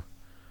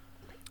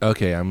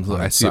 Okay,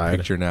 I see a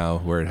picture now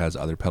where it has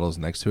other pedals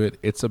next to it.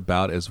 It's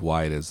about as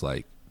wide as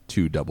like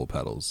 2 double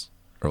pedals,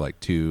 or like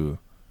 2.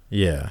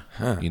 Yeah.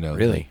 Huh,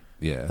 really?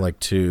 Yeah.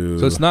 Like 2.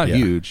 So it's not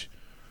huge.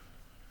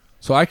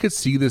 So I could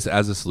see this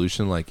as a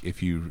solution, like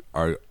if you're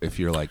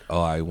like,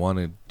 oh, I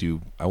want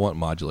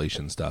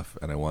modulation stuff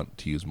and I want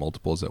to use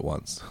multiples at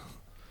once.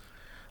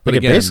 But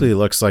it basically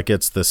looks like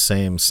it's the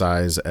same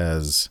size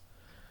as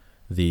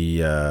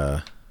the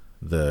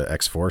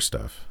X4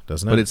 stuff,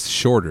 doesn't it? But it's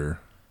shorter.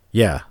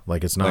 Yeah,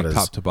 like it's not like as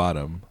top to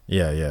bottom.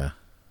 Yeah.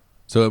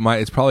 So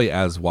it's probably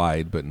as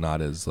wide, but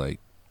not as like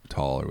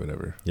tall or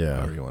whatever. Yeah,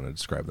 however you want to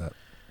describe that.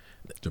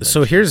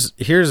 So here's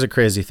a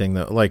crazy thing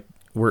though. Like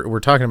we're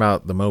talking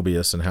about the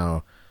Mobius and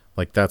how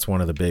like that's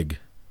one of the big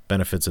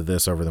benefits of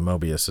this over the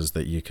Mobius is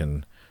that you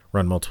can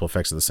run multiple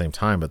effects at the same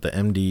time. But the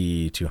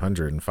MD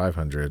 200 and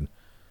 500.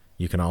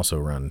 You can also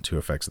run 2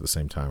 effects at the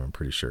same time, I'm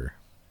pretty sure.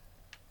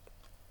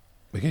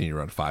 But can you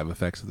run 5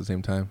 effects at the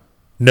same time?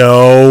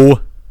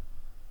 No.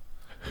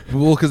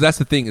 Well, because that's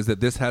the thing, is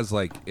that this has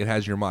it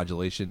has your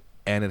modulation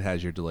and it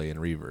has your delay and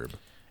reverb.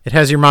 It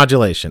has your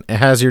modulation. It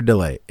has your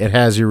delay. It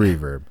has your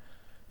reverb.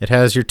 It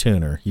has your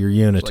tuner, your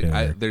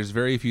unituner. There's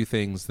very few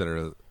things that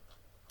are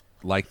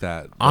like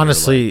that.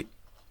 Honestly.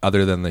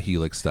 Other than the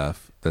Helix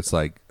stuff, that's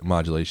like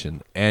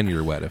modulation and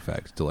your wet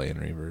effects, delay and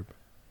reverb.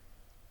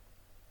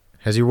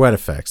 Has your wet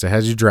effects. It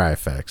has your dry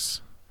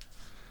effects.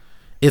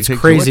 It's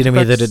crazy to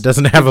me that it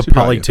doesn't have a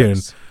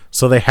polytune,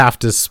 so they have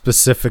to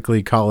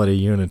specifically call it a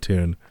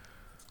unitune.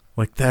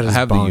 Like that is bonkers. I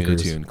have the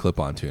unitune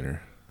clip-on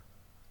tuner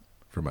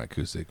for my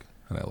acoustic,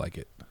 and I like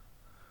it.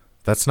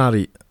 That's not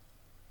a.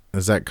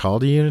 Is that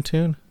called a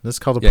unitune? This is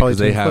called a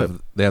polytune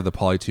clip. They have the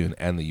polytune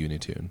and the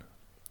unitune.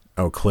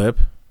 Oh, clip.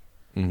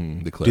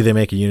 Mm-hmm, the clip. Do they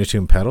make a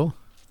unitune pedal?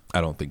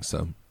 I don't think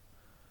so.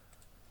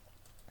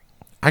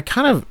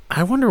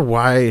 I wonder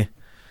why.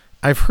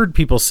 I've heard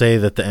people say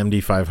that the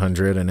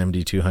MD500 and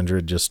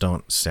MD200 just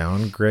don't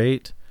sound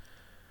great.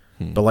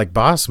 But like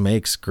Boss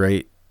makes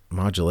great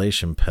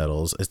modulation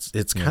pedals.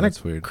 It's kind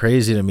of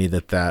crazy to me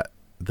that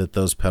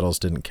those pedals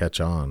didn't catch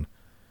on.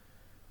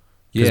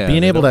 Because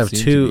being able to have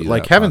 2,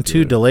 like having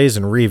popular. 2 delays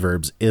and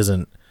reverbs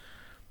isn't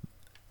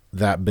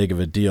that big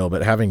of a deal,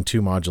 but having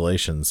 2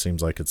 modulations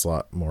seems like it's a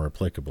lot more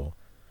applicable.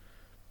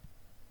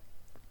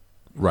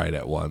 right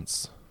at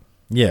once.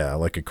 Yeah,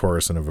 like a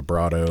chorus and a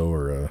vibrato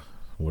or a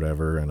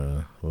whatever and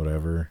a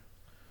whatever.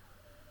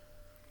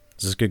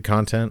 Is this good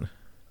content?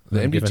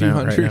 The I'm giving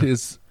out MD200 right now?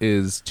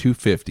 is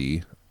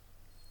 $250.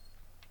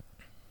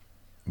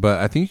 But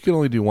I think you can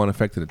only do one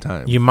effect at a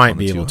time. You might on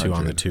be the able to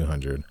on the 200.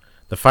 200.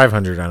 The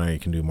 500, I know you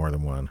can do more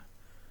than one.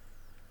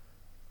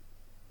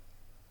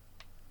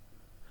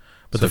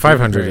 But So the if you're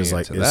 500 comparing is it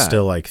like to is that-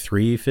 still like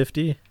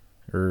 350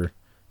 or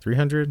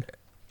 300.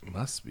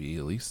 Must be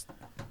at least.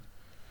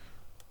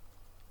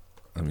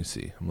 Let me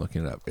see. I'm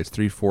looking it up. It's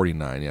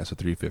 $349. Yeah, so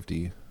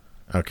 $350.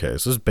 Okay,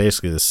 so it's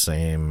basically the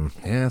same.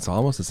 Yeah, it's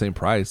almost the same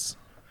price.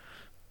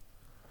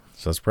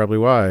 So that's probably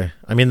why.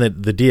 I mean, the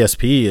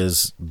DSP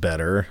is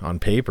better on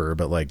paper,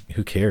 but like,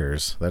 who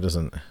cares? That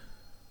doesn't.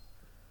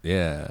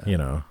 Yeah, You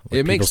know, like, it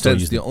people makes still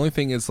sense. use The only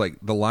thing is like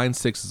the Line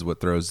 6 is what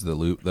throws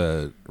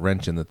the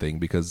wrench in the thing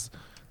because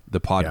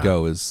the Pod Yeah.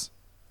 Go is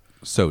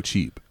so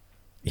cheap.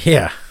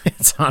 Yeah,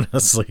 it's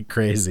honestly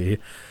crazy.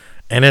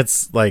 And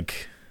it's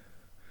like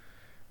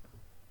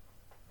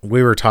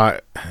we were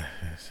taught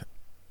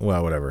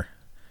well, whatever.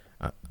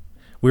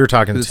 We were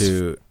talking This-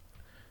 to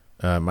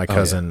my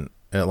cousin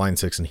at Line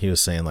 6 and he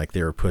was saying like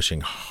they were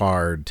pushing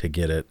hard to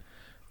get it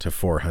to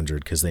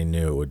 400 cuz they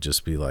knew it would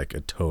just be like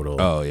a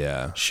total Oh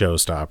yeah,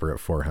 showstopper at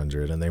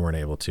 400 and they weren't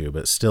able to,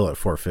 but still at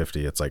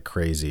 450 it's like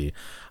crazy.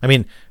 I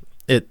mean,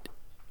 it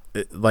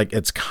like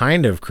it's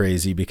kind of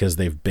crazy because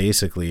they've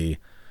basically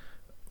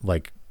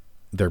like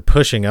they're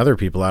pushing other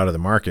people out of the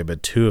market,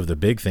 but two of the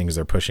big things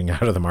they're pushing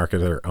out of the market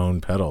are their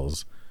own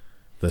pedals.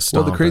 The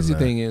Stomp well, the crazy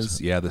and thing is,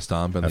 the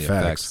Stomp and the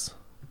effects. effects.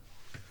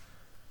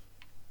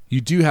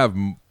 You do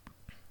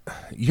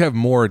have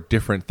more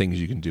different things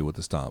you can do with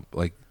the Stomp,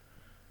 like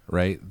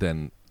right?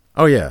 Than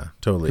oh yeah,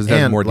 totally. because it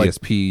has And, more like,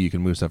 DSP, you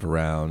can move stuff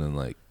around and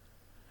like.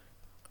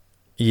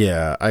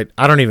 Yeah,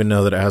 I don't even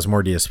know that it has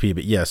more DSP,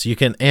 but yes, you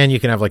can, and you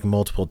can have like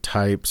multiple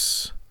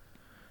types.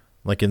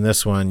 Like in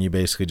this one, you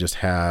basically just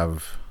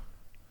have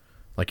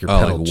like your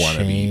pedal like one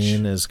of each.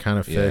 chain is kind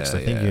of fixed. Yeah,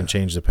 I think you yeah. can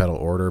change the pedal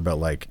order, but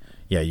like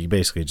yeah, you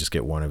basically just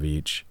get one of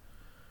each.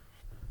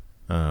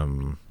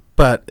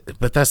 But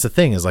that's the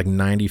thing is like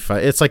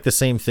 95. It's like the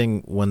same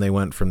thing when they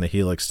went from the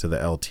Helix to the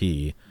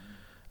LT.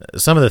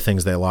 Some of the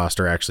things they lost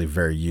are actually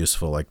very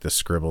useful, like the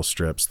scribble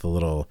strips, the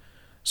little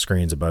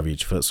screens above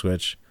each foot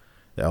switch.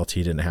 The LT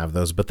didn't have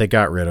those, but they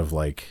got rid of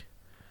like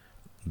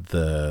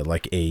the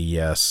like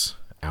AES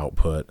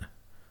output,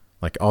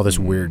 like all this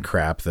weird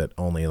crap that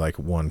only like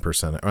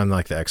 1%,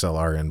 unlike the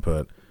XLR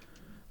input,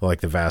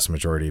 like the vast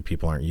majority of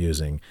people aren't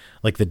using.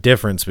 Like the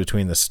difference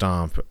between the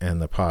Stomp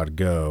and the Pod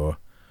Go,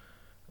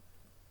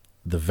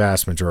 the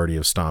vast majority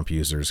of Stomp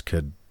users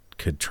could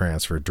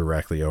transfer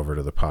directly over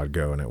to the Pod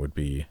Go and it would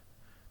be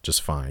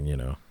just fine, you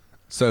know.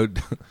 So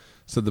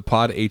the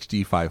Pod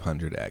HD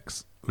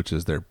 500X, which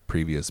is their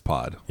previous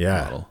pod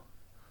model.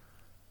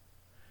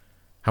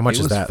 How much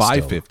is that?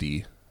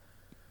 $550.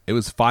 It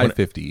was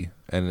 $550,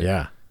 and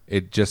Yeah.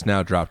 it just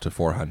now dropped to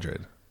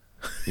 $400.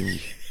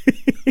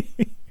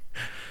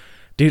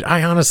 Dude,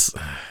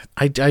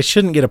 I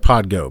shouldn't get a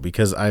Pod Go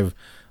because I've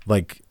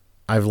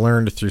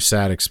learned through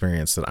sad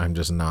experience that I'm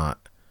just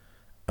not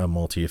a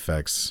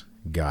multi-effects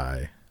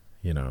guy,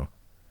 you know.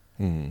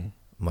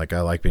 Like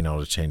I like being able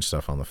to change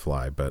stuff on the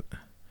fly, but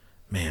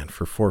man,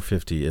 for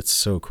 $450, it's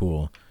so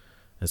cool.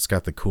 It's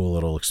got the cool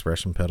little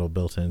expression pedal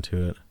built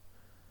into it.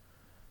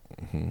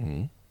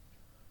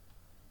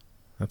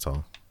 That's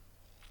all.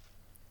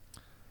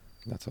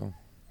 That's all.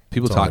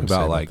 People That's all talk I'm saying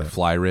about about like that.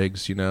 fly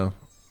rigs, you know.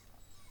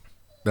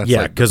 That's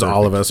Yeah, like the 'cause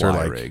all of perfect us are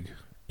fly like- rig.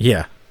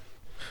 Yeah.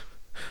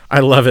 I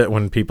love it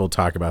when people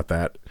talk about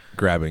that.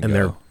 Grabbing and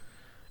go.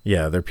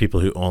 They're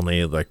people who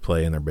only like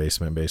play in their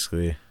basement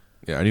basically.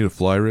 Yeah, I need a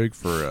fly rig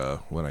for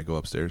when I go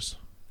upstairs.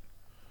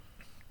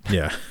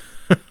 Yeah.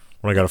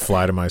 When I got to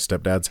fly to my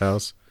stepdad's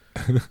house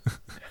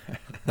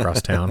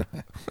across town.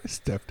 My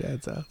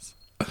stepdad's house.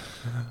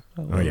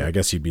 Oh yeah, I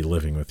guess you'd be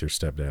living with your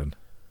stepdad.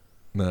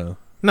 No,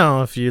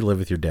 No, if you live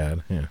with your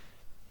dad, yeah.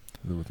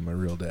 I live with my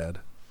real dad.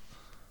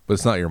 But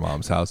it's not your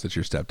mom's house; it's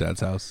your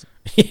stepdad's house.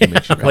 Yeah,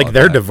 Make sure like all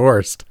they're that.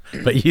 divorced,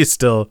 but you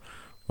still,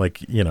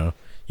 like, you know,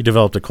 you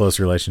developed a close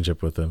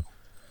relationship with them.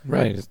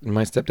 Right.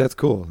 My stepdad's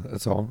cool.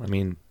 That's all. I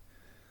mean,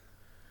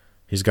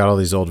 He's got all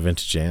these old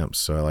vintage amps,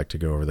 so I like to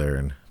go over there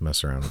and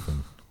mess around with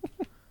them.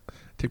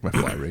 Take my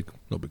fly rig.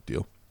 No big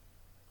deal.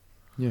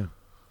 yeah.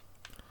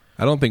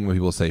 I don't think when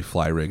people say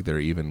fly rig, they're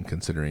even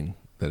considering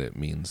that it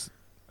means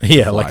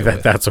Yeah, Fly like that.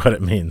 with. That's what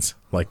it means,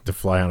 like to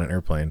fly on an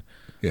airplane.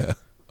 yeah.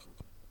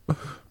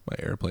 My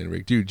airplane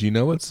rig, dude. Do you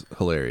know what's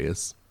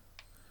hilarious?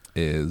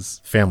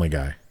 Is Family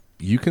Guy.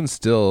 you can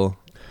still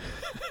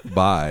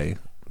buy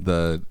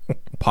the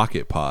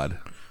Pocket Pod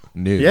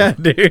new. Yeah,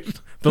 dude,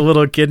 the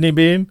little kidney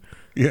bean,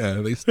 Yeah,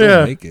 they still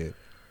Yeah. make it.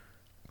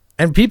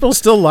 and people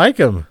still like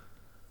them.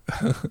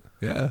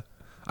 Yeah.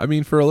 I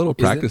mean, for a little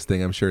practice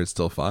thing, I'm sure it's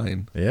still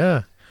fine.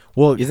 Yeah.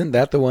 Well, Isn't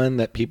that the one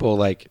that people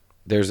like?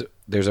 There's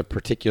a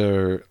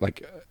particular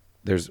like.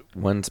 There's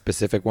one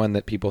specific one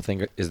that people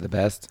think is the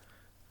best.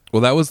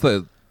 Well, that was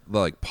the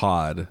like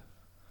pod.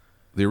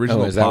 The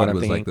original is that what pod I'm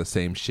was thinking? like the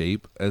same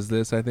shape as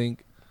this, I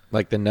think.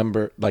 Like the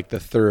number, like the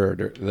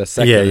third or the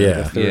second Yeah, or yeah.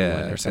 the third Yeah,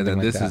 one or and something then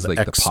like this that. is like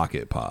X. the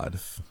pocket pod.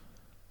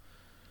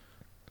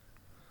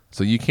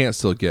 So you can't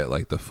still get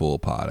like the full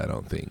pod, I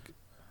don't think,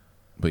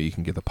 but you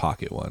can get the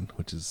pocket one,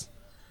 which is.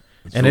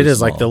 And really it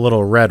is like small. the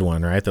little red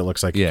one, right? That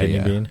looks like a kidney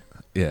yeah. bean.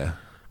 Yeah.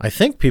 I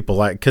think people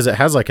like because it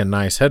has like a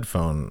nice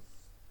headphone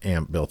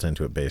amp built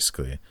into it,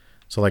 basically.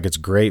 So like it's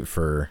great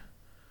for.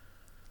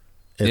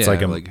 It's Yeah,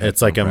 like a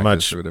it's like a headphone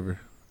much practice or whatever.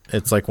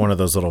 it's like one of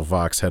those little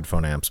Vox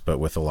headphone amps, but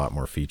with a lot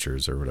more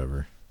features or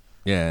whatever.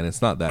 Yeah, and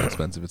it's not that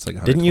expensive. It's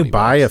like Didn't you $120.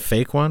 buy a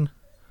fake one?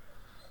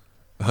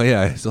 Oh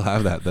yeah, I still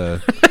have that.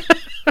 The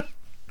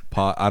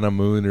pot on a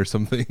moon or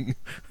something.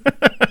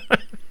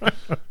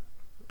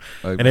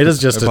 And it is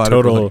just I a bought it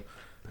for, total. like-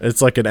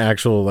 It's like an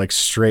actual like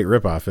straight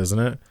ripoff, isn't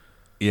it?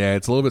 yeah,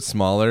 it's a little bit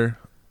smaller.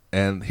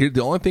 And here,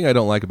 the only thing I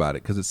don't like about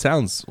it, because it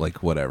sounds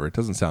like whatever. It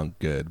doesn't sound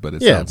good, but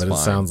it Yeah, sounds but fine.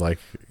 it sounds like.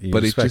 You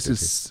But it expect just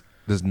is,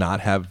 does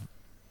not have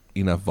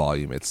enough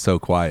volume. It's so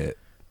quiet.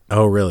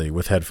 Oh, really?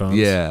 With headphones?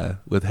 Yeah,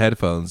 with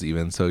headphones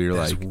even. So you're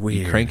That's like, weird.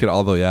 you crank it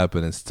all the way up,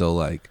 and it's still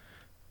like,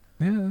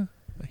 yeah,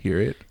 I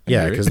hear it. I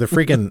Yeah, hear because it. the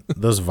freaking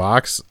those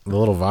Vox, the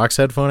little Vox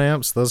headphone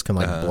amps, those can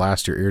like Uh-huh.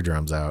 blast your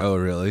eardrums out. Oh,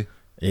 really?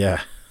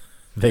 Yeah,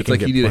 they It's can like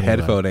get you need a plenty loud.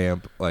 headphone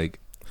amp, like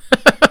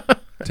After.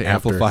 to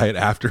amplify it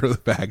after the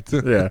fact.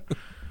 Yeah,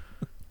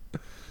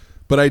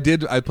 But I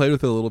played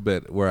with it a little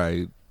bit where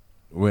I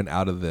went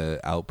out of the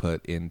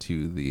output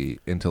into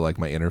like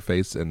my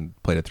interface and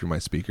played it through my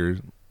speakers,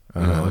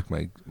 Uh-huh. like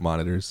my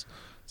monitors,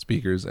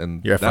 speakers,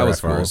 and your that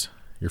was cool. FRFRs,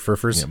 your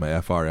FRFRs. Yeah, my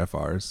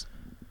FRFRs.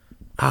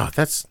 Ah,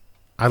 that's.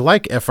 I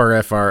like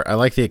FRFR. I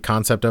like the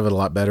concept of it a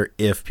lot better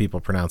if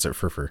people pronounce it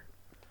FRFR.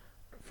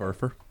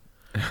 Furfur.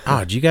 Oh,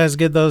 did you guys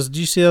get those? Did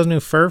you see those new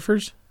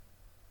FRFRs?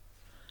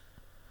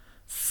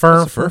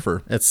 What's a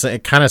furfur?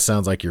 It kind of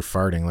sounds like you're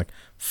farting, like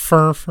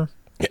FRFR,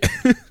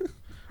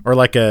 or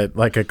like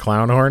a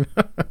clown horn.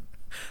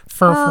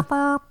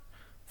 FRFR,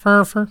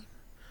 FRFR,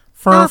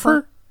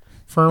 FRFR,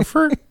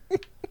 FRFR.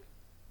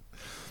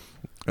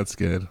 That's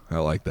good. I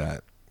like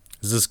that.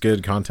 Is this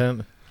good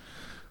content?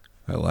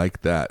 I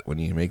like that when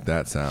you make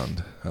that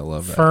sound. I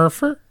love that.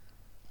 FRFR.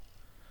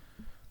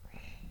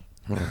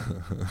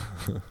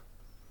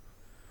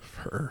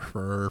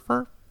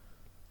 Furfur.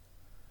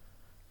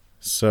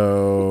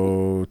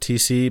 So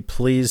TC,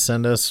 please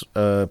send us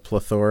a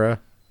plethora.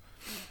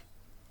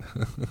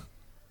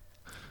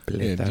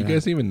 Yeah, do you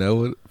guys even know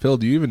what Phil?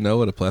 Do you even know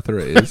what a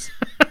plethora is?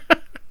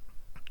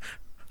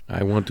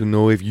 I want to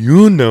know if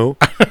you know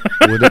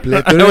what a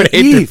plethora I would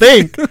hate to is.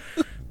 think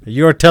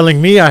you're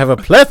telling me I have a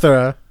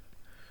plethora.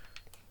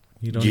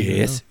 You don't even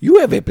Yes, you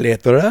have a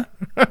plethora.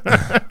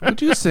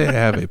 Would you say I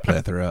have a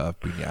plethora of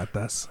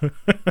piñatas?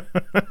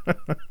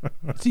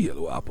 Sí, el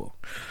guapo. know.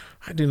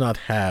 I do not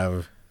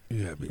have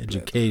You have a plethora.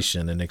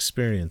 education and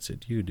experience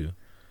that you do.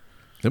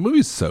 The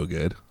movie's so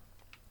good.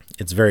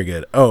 It's very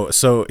good. Oh,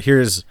 so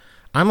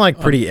I'm like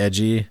pretty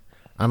edgy.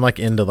 I'm like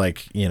into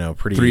like,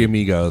 pretty. Three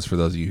Amigos, for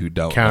those of you who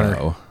don't Counter.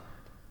 know.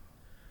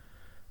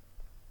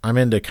 I'm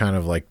into kind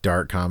of like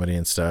dark comedy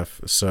and stuff.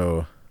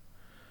 So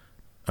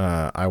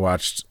I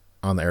watched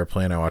on the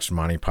airplane, I watched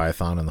Monty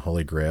Python and the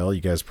Holy Grail. You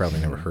guys probably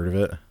never heard of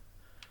it.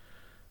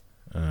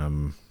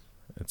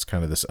 It's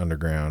kind of this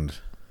underground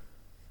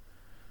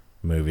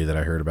movie that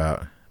I heard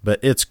about. But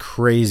it's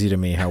crazy to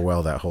me how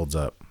well that holds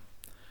up.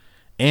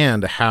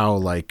 And how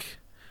like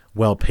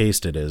well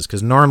paced it is.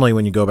 Because normally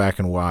when you go back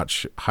and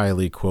watch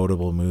highly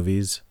quotable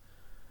movies,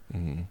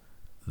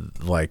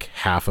 like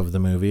half of the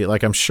movie,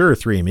 like I'm sure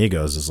Three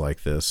Amigos is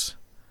like this.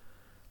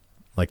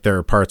 Like there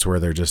are parts where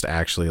they're just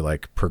actually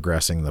like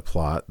progressing the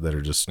plot that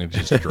are just It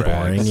just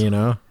boring,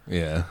 drags.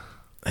 Yeah.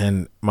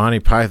 And Monty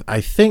Python, I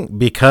think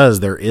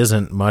because there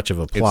isn't much of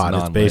a plot,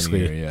 it's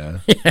basically yeah.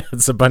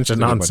 it's a bunch of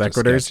It's like a non bunch of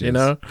sequiturs,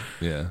 sketches.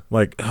 Yeah.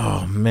 Like,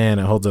 oh man,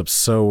 it holds up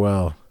so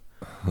well.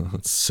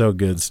 It's so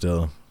good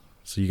still.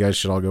 So you guys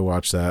should all go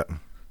watch that.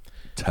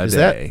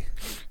 Today.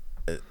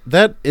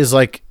 That is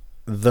like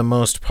the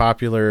most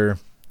popular.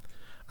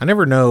 I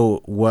never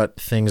know what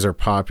things are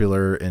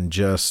popular and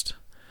just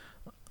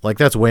like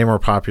that's way more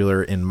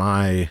popular in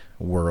my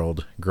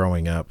world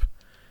growing up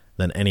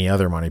than any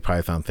other Monty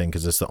Python thing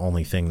because it's the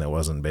only thing that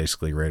wasn't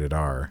basically rated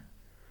R.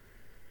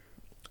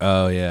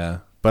 Oh, yeah.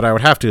 But I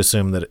would have to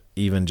assume that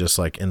even just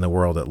like in the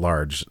world at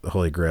large, the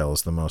Holy Grail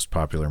is the most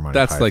popular Monty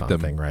That's Python like the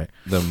thing, right?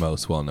 The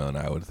most well known,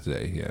 I would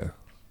say. Yeah.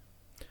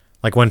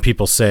 Like when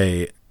people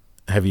say,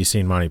 "Have you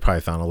seen Monty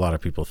Python?" A lot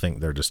of people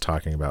think they're just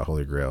talking about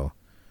Holy Grail.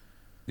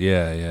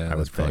 Yeah. Yeah. I That's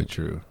would probably think.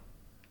 true.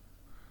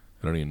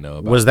 I don't even know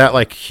about Was that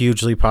like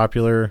hugely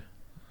popular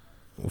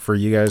for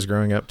you guys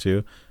growing up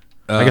too?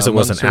 I guess it among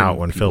wasn't certain out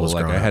when Phil people, was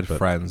like growing I had up, but-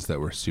 friends that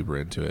were super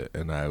into it,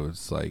 and I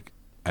was like,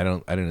 I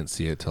didn't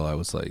see it till I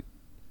was like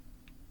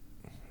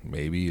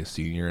maybe a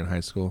senior in high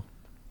school.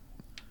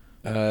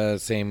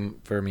 Same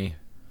for me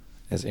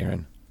as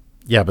Aaron.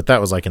 Yeah, but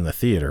that was like in the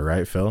theater,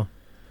 right, Phil?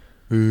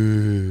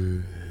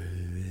 You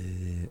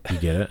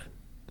get it?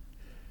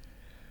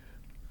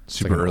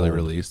 Super like early old.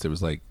 released. It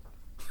was like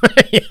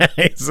Yeah,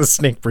 it's a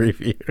sneak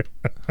preview.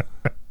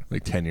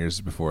 Like 10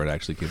 years before it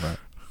actually came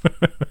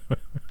out.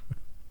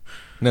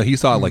 No, he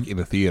saw it like in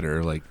the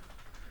theater, like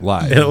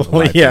live.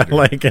 Live Yeah, theater.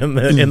 like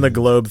in the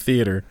Globe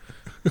Theater.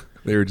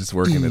 They were just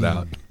working it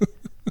out.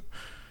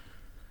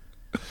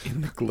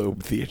 In the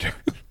Globe Theater.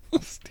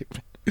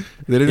 Stupid. They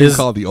didn't even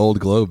call it the old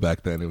Globe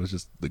back then. It was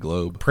just the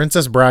Globe.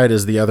 Princess Bride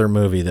is the other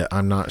movie that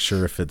I'm not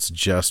sure if it's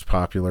just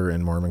popular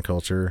in Mormon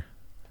culture.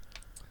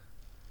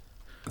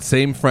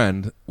 Same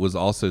friend was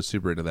also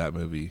super into that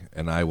movie,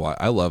 and I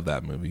love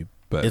that movie.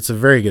 But It's a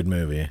very good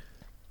movie.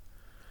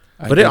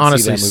 But it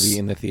honestly see that movie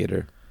in the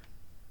theater.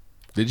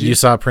 did you? You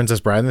saw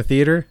Princess Bride in the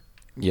theater?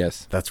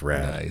 Yes. That's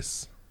rad.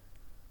 Nice.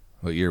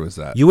 What year was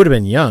that? You would have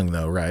been young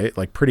though, right?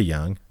 Like pretty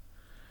young.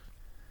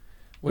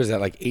 What is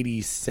that, like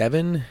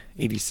 87,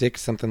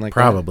 86, something like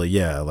Probably,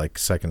 yeah, like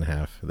second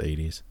half of the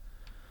 80s.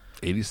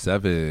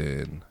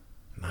 87.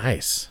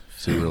 Nice.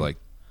 So you were like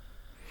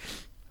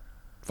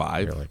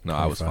 5? You're like No,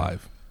 I was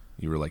 25. 5.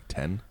 You were like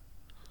 10?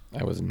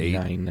 that? I was 8.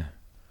 9.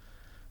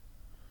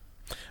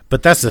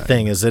 But that's the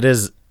thing is it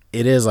is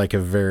like a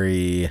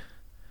very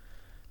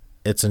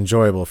it's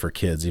enjoyable for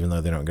kids even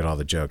though they don't get all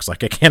the jokes.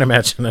 Like I can't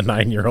imagine a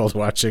 9-year-old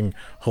watching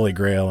Holy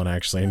Grail and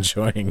actually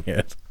enjoying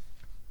it.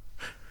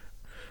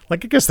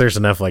 Like I guess there's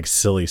enough like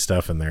silly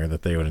stuff in there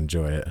that they would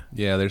enjoy it.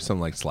 Yeah, there's some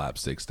like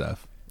slapstick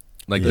stuff.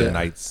 Like Yeah. the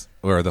knights,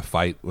 or the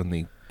fight when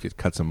they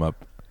cuts them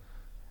up.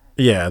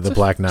 Yeah, the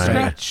Black Knight,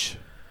 Scratch.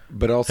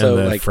 But also,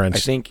 And the like, French- I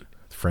think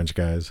French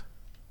guys.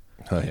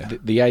 Oh, yeah.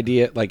 the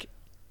idea, like,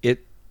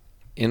 it,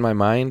 in my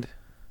mind,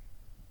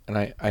 and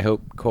I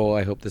hope, Cole,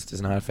 I hope this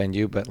does not offend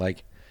you, but,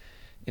 like,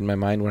 in my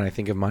mind, when I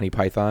think of Monty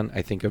Python,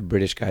 I think of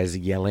British guys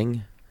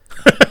yelling.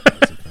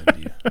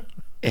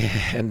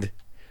 And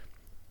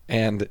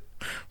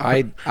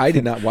I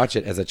did not watch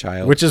it as a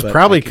child. Which is but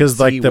probably I could because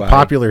like see the why.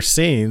 popular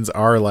scenes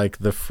are like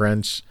the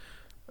French,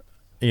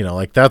 you know,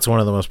 like that's one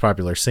of the most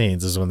popular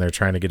scenes is when they're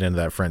trying to get into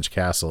that French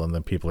castle and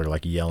then people are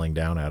like yelling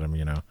down at them,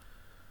 you know.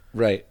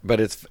 Right, but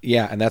it's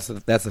and that's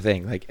the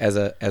thing. Like as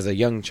a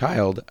young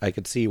child, I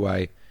could see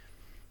why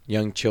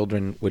young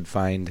children would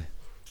find,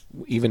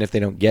 even if they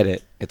don't get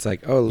it, it's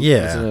like, oh,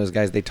 Yeah. listen to those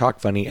guys. They talk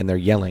funny and they're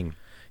yelling.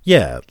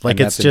 Yeah, like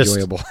And it's that's just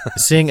enjoyable.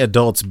 seeing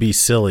adults be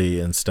silly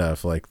and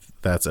stuff like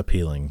that's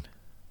appealing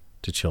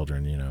to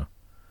children, you know.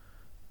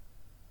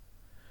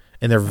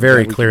 And they're very glad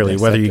we can clearly,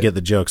 whether you dissect it. get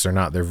the jokes or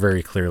not, they're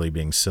very clearly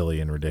being silly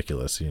and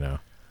ridiculous, you know.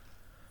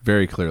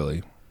 Very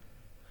clearly.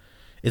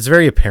 It's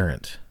very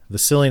apparent. The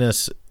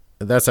silliness,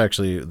 that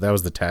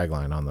was the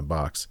tagline on the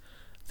box.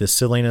 The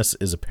silliness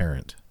is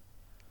apparent.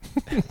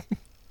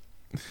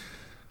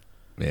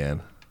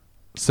 Man.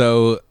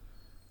 So,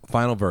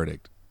 final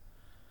verdict.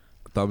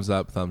 Thumbs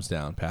up, thumbs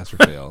down, pass or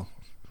fail.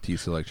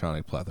 TC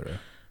Electronic Plethora.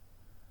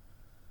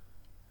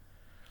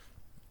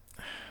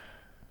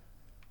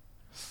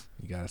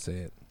 You gotta say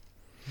it.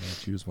 You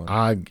gotta choose one.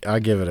 I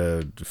give it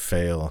a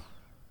fail.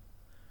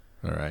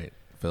 All right.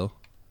 Phil?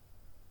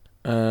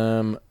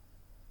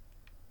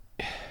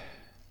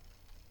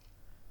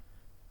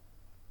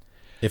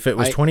 If it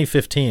was I-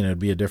 2015, it would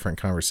be a different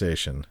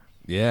conversation.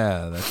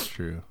 Yeah, that's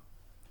true.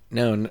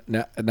 No,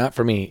 not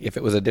for me. If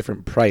it was a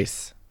different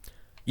price,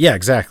 Yeah,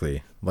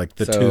 exactly. Like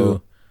the So-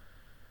 two.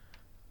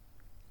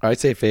 I'd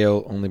say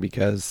fail only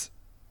because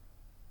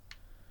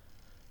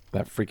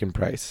that freaking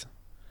price.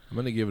 I'm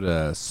gonna give it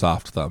a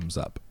soft thumbs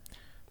up.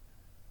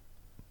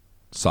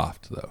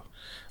 Soft, though.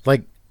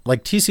 Like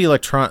TC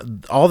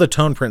Electron, all the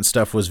tone print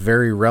stuff was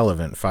very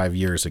relevant 5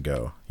 years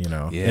ago, you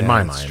know, in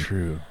my that's mind.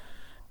 true.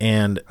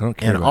 And I don't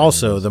care and about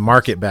also names. the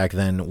market back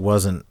then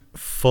wasn't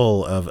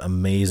full of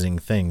amazing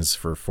things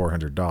for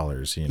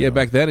 $400, you know. Yeah,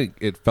 back then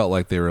it felt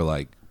like they were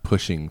like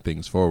pushing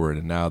things forward,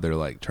 and now they're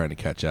like trying to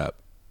catch up.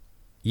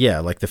 Yeah,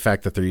 like the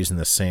fact that they're using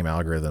the same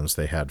algorithms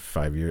they had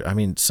 5 years. I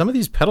mean, some of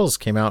these pedals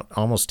came out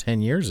almost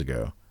 10 years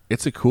ago.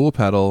 It's a cool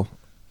pedal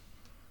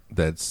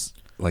that's,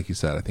 like you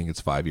said, I think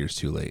it's 5 years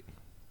too late.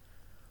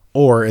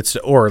 Or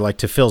like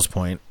to Phil's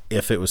point,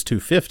 if it was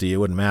 250, it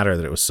wouldn't matter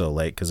that it was so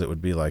late because it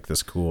would be like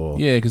this cool.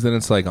 Yeah, because then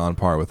it's like on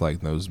par with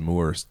like those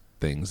Moore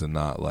things and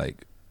not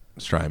like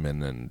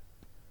Strymon and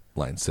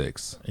Line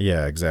 6,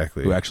 Yeah,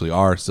 exactly. who actually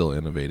are still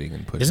innovating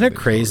and pushing. Isn't it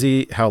things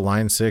crazy how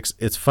Line 6?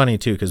 It's funny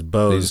too because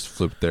forward. They Bose just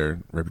flipped their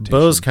reputation.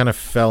 Bose kind of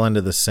fell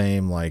into the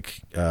same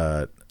like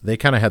they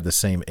kind of had the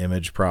same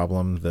image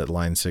problem that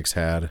Line 6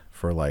 had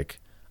for like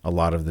a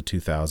lot of the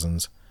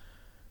 2000s,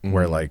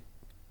 where like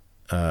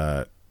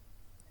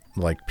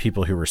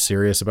people who were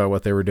serious about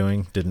what they were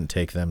doing didn't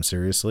take them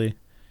seriously.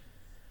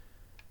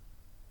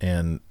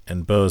 And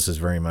Bose has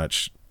very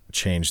much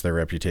changed their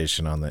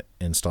reputation on the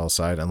install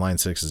side, and Line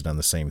 6 has done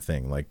the same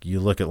thing. Like you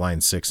look at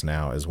Line 6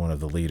 now as one of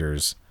the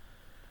leaders,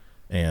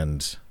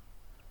 and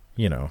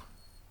you know,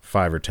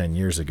 5 or 10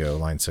 years ago,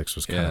 Line 6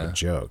 was kind of a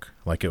joke.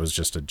 Like it was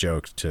just a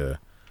joke to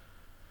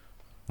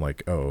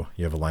like, oh,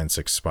 you have a Line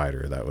 6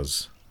 Spider. That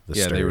was the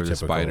stereotypical. they were the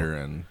Spider,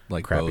 and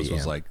like crappy Bose was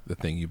amp. like the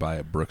thing you buy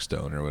at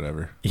Brookstone or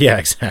whatever. Yeah,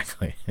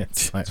 exactly.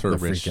 It's like It's for the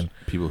rich freaking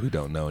people who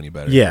don't know any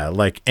better. yeah,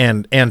 like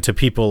and to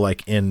people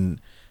like in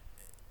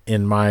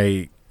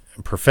my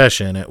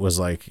profession, it was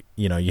like,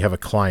 you know, you have a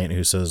client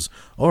who says,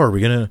 "Oh, are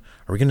we gonna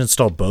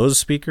install Bose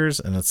speakers?"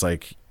 And it's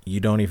like, you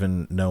don't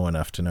even know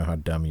enough to know how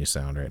dumb you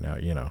sound right now,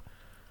 you know.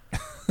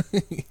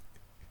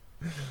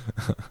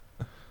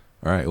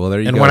 All right. Well, there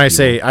you go. And when I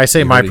people. say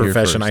You my heard it here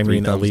profession, first. I 3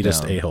 mean thumbs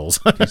elitist down. a-holes.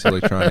 TC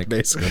Electronic.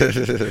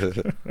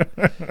 Basically.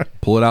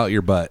 Pull it out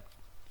your butt.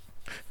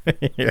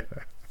 Yeah.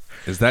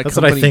 Is that That's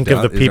what I company think of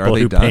done? the people Are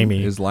they who done? pay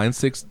me. Is Line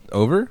 6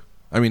 over?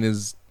 I mean,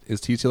 is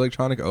TC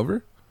Electronic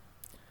over?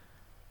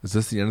 Is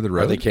this the end of the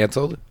road? Are they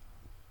canceled?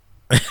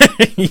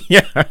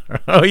 Yeah.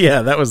 Oh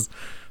yeah, that was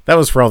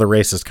for all the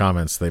racist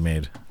comments they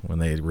made when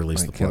they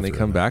released the Can they plethora.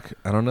 come back?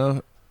 I don't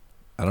know.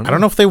 I don't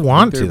know if they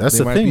want to. they're- That's they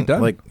the might be thing.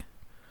 done. Like,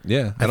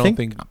 Yeah, I I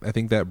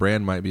think that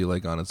brand might be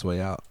like on its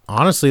way out.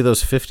 honestly,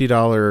 those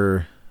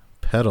 $50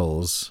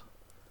 pedals,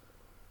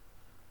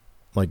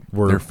 like,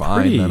 were They're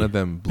fine. pretty None of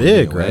them blew me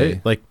big, away.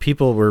 right? Like,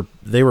 people were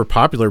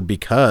popular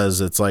because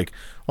it's like,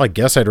 well, I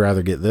guess I'd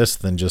rather get this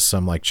than just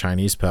some like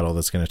Chinese pedal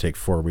that's going to take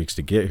 4 weeks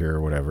to get here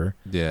or whatever.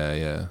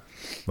 Yeah.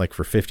 Like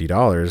for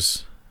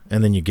 $50,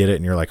 and then you get it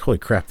and you're like, holy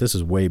crap, this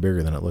is way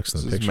bigger than it looks in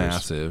This the is pictures.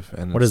 massive.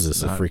 And What is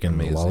it's this? A not freaking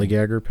amazing.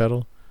 lollygagger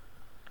pedal?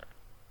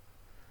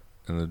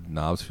 And the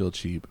knobs feel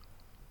cheap.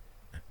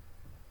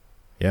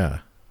 Yeah.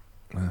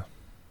 Yeah.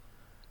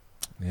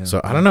 So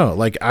I don't know.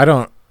 Like, I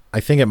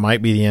think it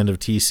might be the end of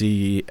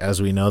TC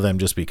as we know them,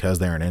 just because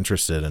they aren't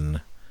interested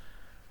in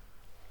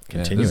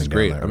continuing. This is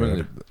great. down that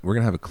road. We're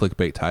gonna have a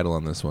clickbait title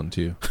on this one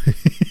too.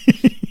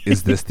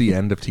 Is this the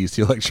end of TC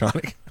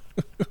Electronic?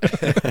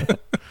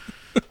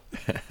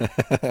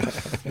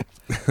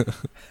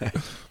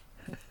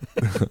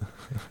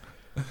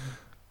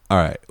 All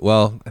right.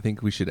 Well, I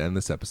think we should end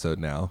this episode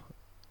now.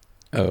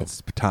 Oh,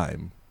 It's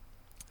time.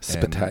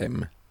 spit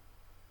time.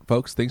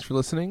 Folks, thanks for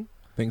listening.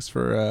 Thanks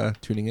for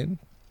tuning in.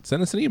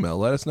 Send us an email.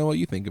 Let us know what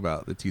you think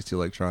about the TC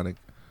Electronic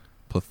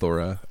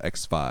Plethora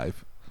X5.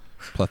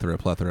 Plethora.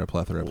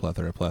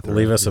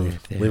 Leave us a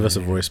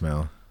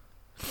voicemail.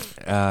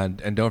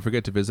 And don't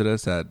forget to visit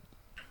us at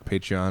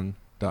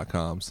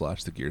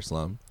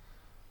patreon.com/thegearslum.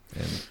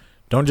 And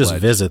Don't just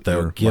pledge visit though.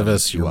 your Give money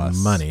us to your us.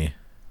 money.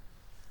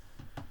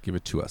 Give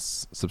it to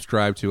us.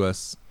 Subscribe to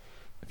us.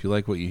 If you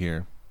like what you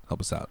hear, help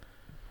us out.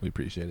 We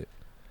appreciate it.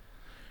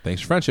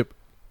 Thanks for friendship.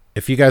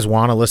 If you guys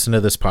want to listen to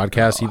this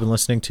podcast you've been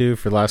listening to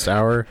for the last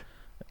hour,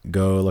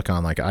 go look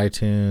on like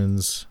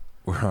iTunes,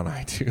 We're on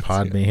iTunes.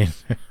 Podbean,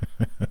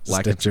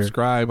 Like and Stitcher.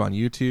 subscribe on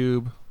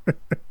YouTube.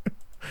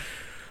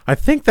 I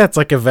think that's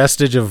like a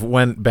vestige of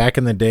when back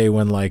in the day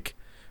when like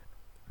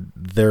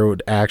there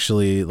would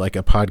actually like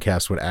a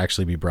podcast would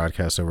actually be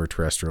broadcast over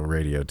terrestrial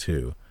radio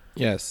too.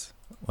 Yes.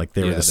 Like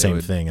they were Yeah, the they same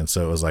would- thing, and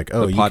so it was like,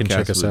 oh, The you can podcast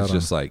check us was out.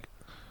 just like,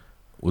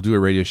 we'll do a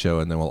radio show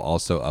and then we'll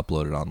also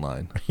upload it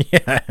online.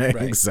 Yeah,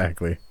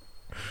 exactly.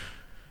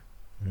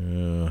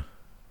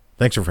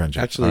 Thanks for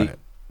friendship. Actually, All right.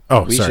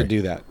 Oh, we sorry. should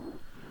do that.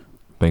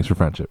 Thanks for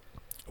friendship.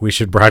 We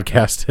should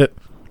broadcast it.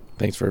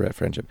 Thanks for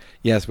friendship.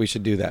 Yes, we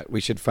should do that.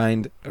 We should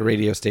find a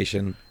radio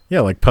station. Yeah,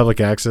 like public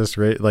access,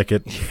 right? Like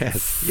at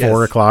Yes.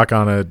 4:00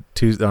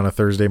 on a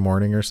Thursday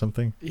morning or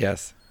something.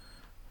 Yes.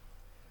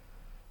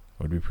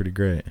 Would be pretty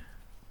great.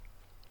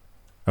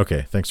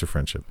 Okay, thanks for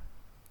friendship.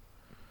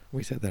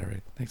 We said that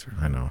already. Thanks for.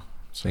 I know.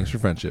 Thanks for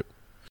friendship.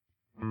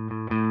 Friendship.